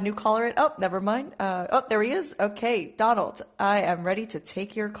we've got a new caller in. Oh, never mind. There he is. Okay, Donald, I am ready to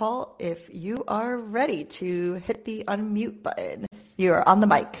take your call if you are ready to hit the unmute button. You are on the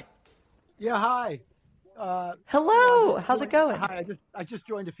mic. Yeah, hi. Hello. How's it going? Hi. I just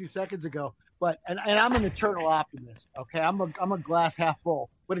joined a few seconds ago, but and I'm an eternal optimist. Okay, I'm a glass half full.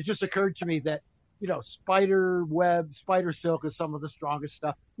 But it just occurred to me that spider web, spider silk is some of the strongest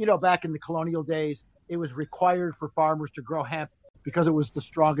stuff. Back in the colonial days, it was required for farmers to grow hemp because it was the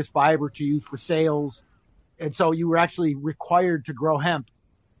strongest fiber to use for sails, and so you were actually required to grow hemp.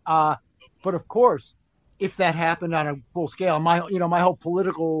 But of course, if that happened on a full scale, my whole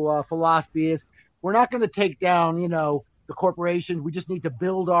political philosophy is we're not going to take down, the corporations. We just need to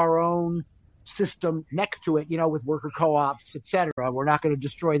build our own system next to it, with worker co-ops, et cetera. We're not going to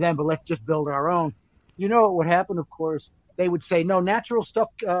destroy them, but let's just build our own. What would happen, of course? They would say, no, natural stuff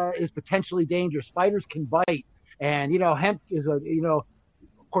is potentially dangerous. Spiders can bite. And, hemp is of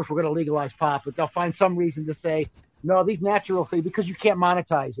course, we're going to legalize pot, but they'll find some reason to say, no, these natural things, because you can't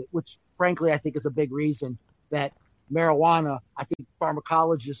monetize it, which frankly, I think is a big reason that marijuana, I think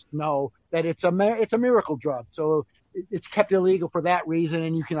pharmacologists know that it's a miracle drug. So it's kept illegal for that reason.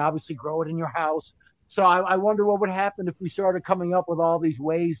 And you can obviously grow it in your house. So I wonder what would happen if we started coming up with all these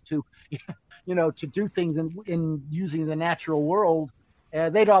ways to, to do things in using the natural world.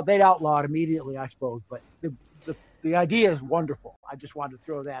 They'd outlaw it immediately, I suppose. But the idea is wonderful. I just wanted to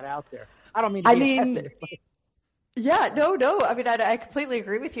throw that out there. I don't mean to be a pessimist, Yeah, no. I mean, I completely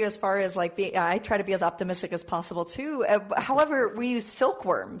agree with you as far as like I try to be as optimistic as possible too. However, we use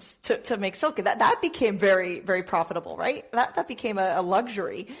silkworms to make silk, and that became very, very profitable, right? That became a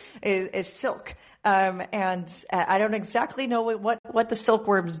luxury is silk. And I don't exactly know what the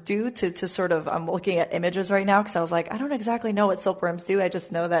silkworms do to sort of, I'm looking at images right now because I was like, I don't exactly know what silkworms do. I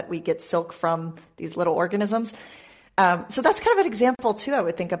just know that we get silk from these little organisms. So that's kind of an example too, I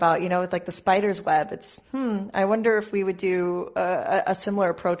would think about, with like the spider's web. It's, I wonder if we would do a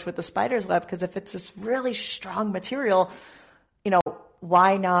similar approach with the spider's web, because if it's this really strong material,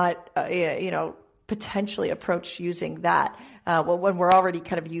 why not, potentially approach using that when we're already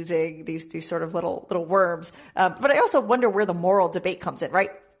kind of using these sort of little worms. But I also wonder where the moral debate comes in, right?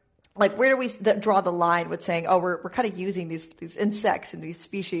 Like, where do we draw the line with saying, oh, we're kind of using these insects and these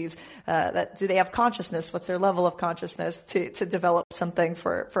species, that do they have consciousness? What's their level of consciousness to develop something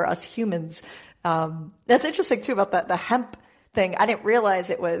for us humans? That's interesting too about the hemp thing. I didn't realize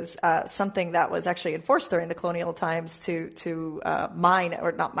it was something that was actually enforced during the colonial times to mine,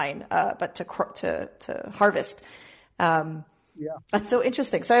 or not mine, but to harvest. Yeah. That's so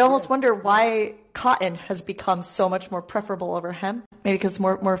interesting. So I almost wonder why cotton has become so much more preferable over hemp. Maybe because it's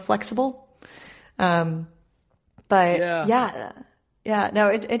more flexible. But yeah.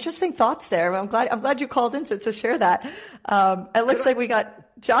 No, interesting thoughts there. I'm glad you called in to share that. It looks like we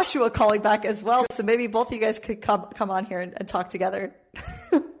got Joshua calling back as well. So maybe both of you guys could come on here and talk together.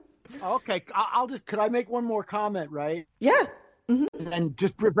 Okay. Could I make one more comment, right? Yeah. Mm-hmm. And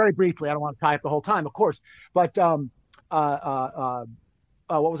just very briefly, I don't want to tie up the whole time, of course, but,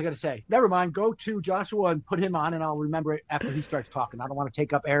 what was I going to say? Never mind. Go to Joshua and put him on, and I'll remember it after he starts talking. I don't want to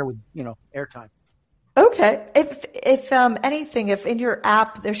take up air with airtime. Okay. If anything, if in your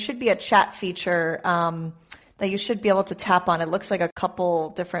app there should be a chat feature that you should be able to tap on. It looks like a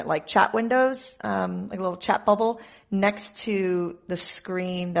couple different like chat windows, like a little chat bubble next to the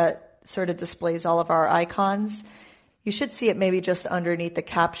screen that sort of displays all of our icons. You should see it maybe just underneath the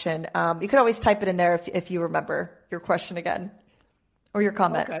caption. You could always type it in there if you remember your question again. Or your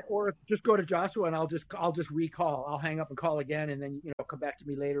comment. Okay, or just go to Joshua and I'll just recall. I'll hang up and call again, and then come back to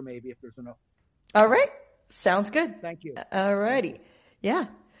me later maybe if there's enough. All right, sounds good. Thank you. All righty, yeah.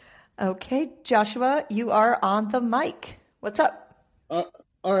 Okay, Joshua, you are on the mic. What's up? All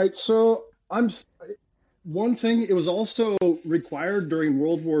right, so one thing. It was also required during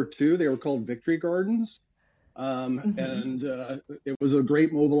World War II. They were called victory gardens. And it was a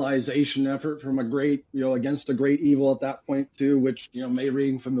great mobilization effort from against a great evil at that point too, which, may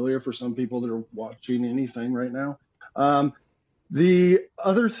ring familiar for some people that are watching anything right now. The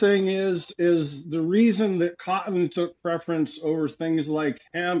other thing is the reason that cotton took preference over things like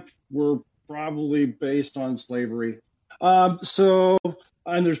hemp were probably based on slavery. And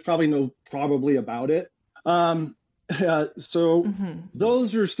there's probably no probably about it. Those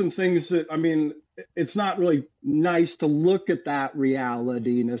are some things that, it's not really nice to look at that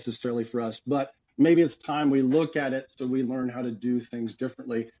reality necessarily for us, but maybe it's time we look at it so we learn how to do things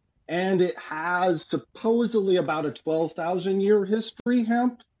differently. And it has supposedly about a 12,000 year history,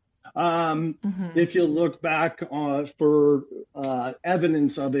 hemp. If you look back for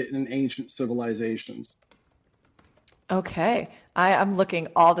evidence of it in ancient civilizations. Okay. I'm looking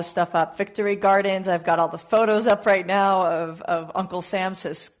all the stuff up. Victory Gardens. I've got all the photos up right now of Uncle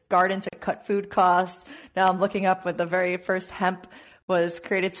Sam's garden to cut food costs. Now I'm looking up when the very first hemp was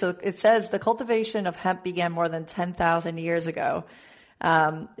created. So it says the cultivation of hemp began more than 10,000 years ago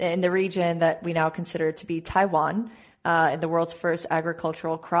in the region that we now consider to be Taiwan, in the world's first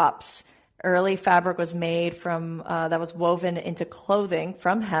agricultural crops. Early fabric was made from that was woven into clothing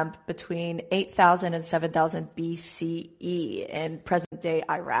from hemp between 8,000 and 7,000 BCE in present-day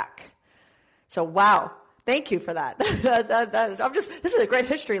Iraq. So, wow. Thank you for that. This is a great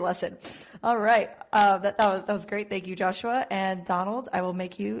history lesson. All right. That was great. Thank you, Joshua. And Donald, I will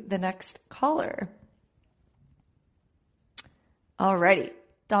make you the next caller. All righty.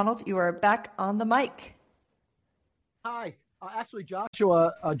 Donald, you are back on the mic. Hi. Actually,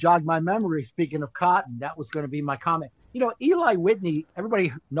 Joshua jogged my memory. Speaking of cotton, that was going to be my comment. Eli Whitney,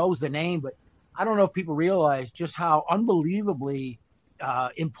 everybody knows the name, but I don't know if people realize just how unbelievably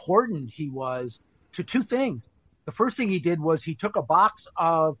important he was to two things. The first thing he did was he took a box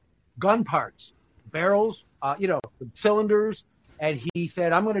of gun parts, barrels, cylinders, and he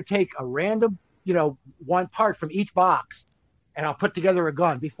said, I'm going to take a random, one part from each box, and I'll put together a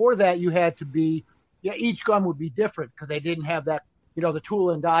gun. Before that, you had to be each gun would be different because they didn't have that, the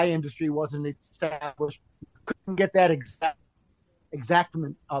tool and die industry wasn't established. Couldn't get that exact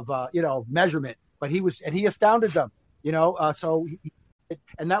of, measurement, but he astounded them,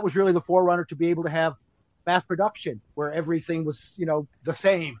 and that was really the forerunner to be able to have, mass production where everything was, the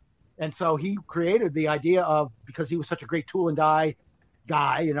same. And so he created the idea of, because he was such a great tool and die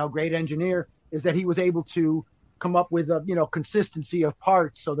guy, great engineer, is that he was able to come up with a, consistency of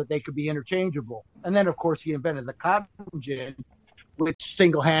parts so that they could be interchangeable. And then, of course, he invented the cotton gin, which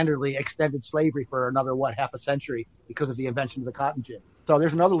single-handedly extended slavery for another, half a century because of the invention of the cotton gin. So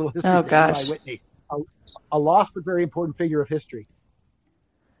there's another little history of Eli Whitney, a lost but very important figure of history.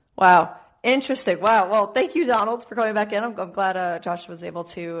 Wow. Interesting. Wow. Well, thank you, Donald, for coming back in. I'm glad Josh was able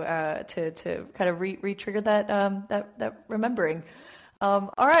to kind of re-trigger that remembering.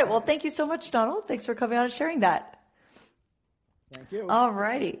 All right. Well, thank you so much, Donald. Thanks for coming on and sharing that. Thank you. All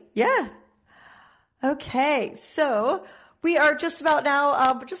righty. Yeah. Okay. So we are just about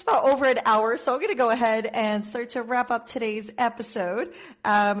over an hour. So I'm going to go ahead and start to wrap up today's episode.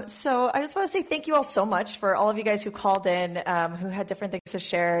 So I just want to say thank you all so much for all of you guys who called in, who had different things to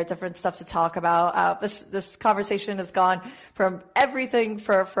share, different stuff to talk about. This conversation has gone from everything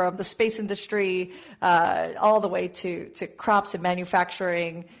from the space industry, all the way to crops and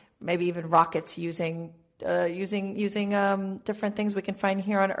manufacturing, maybe even rockets using different things we can find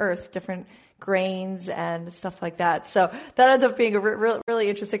here on Earth, different grains and stuff like that. So that ends up being a really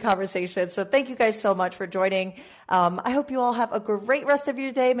interesting conversation. So thank you guys so much for joining. I hope you all have a great rest of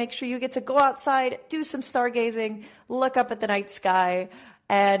your day. Make sure you get to go outside, do some stargazing, look up at the night sky.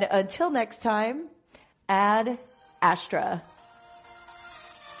 And until next time, Ad Astra.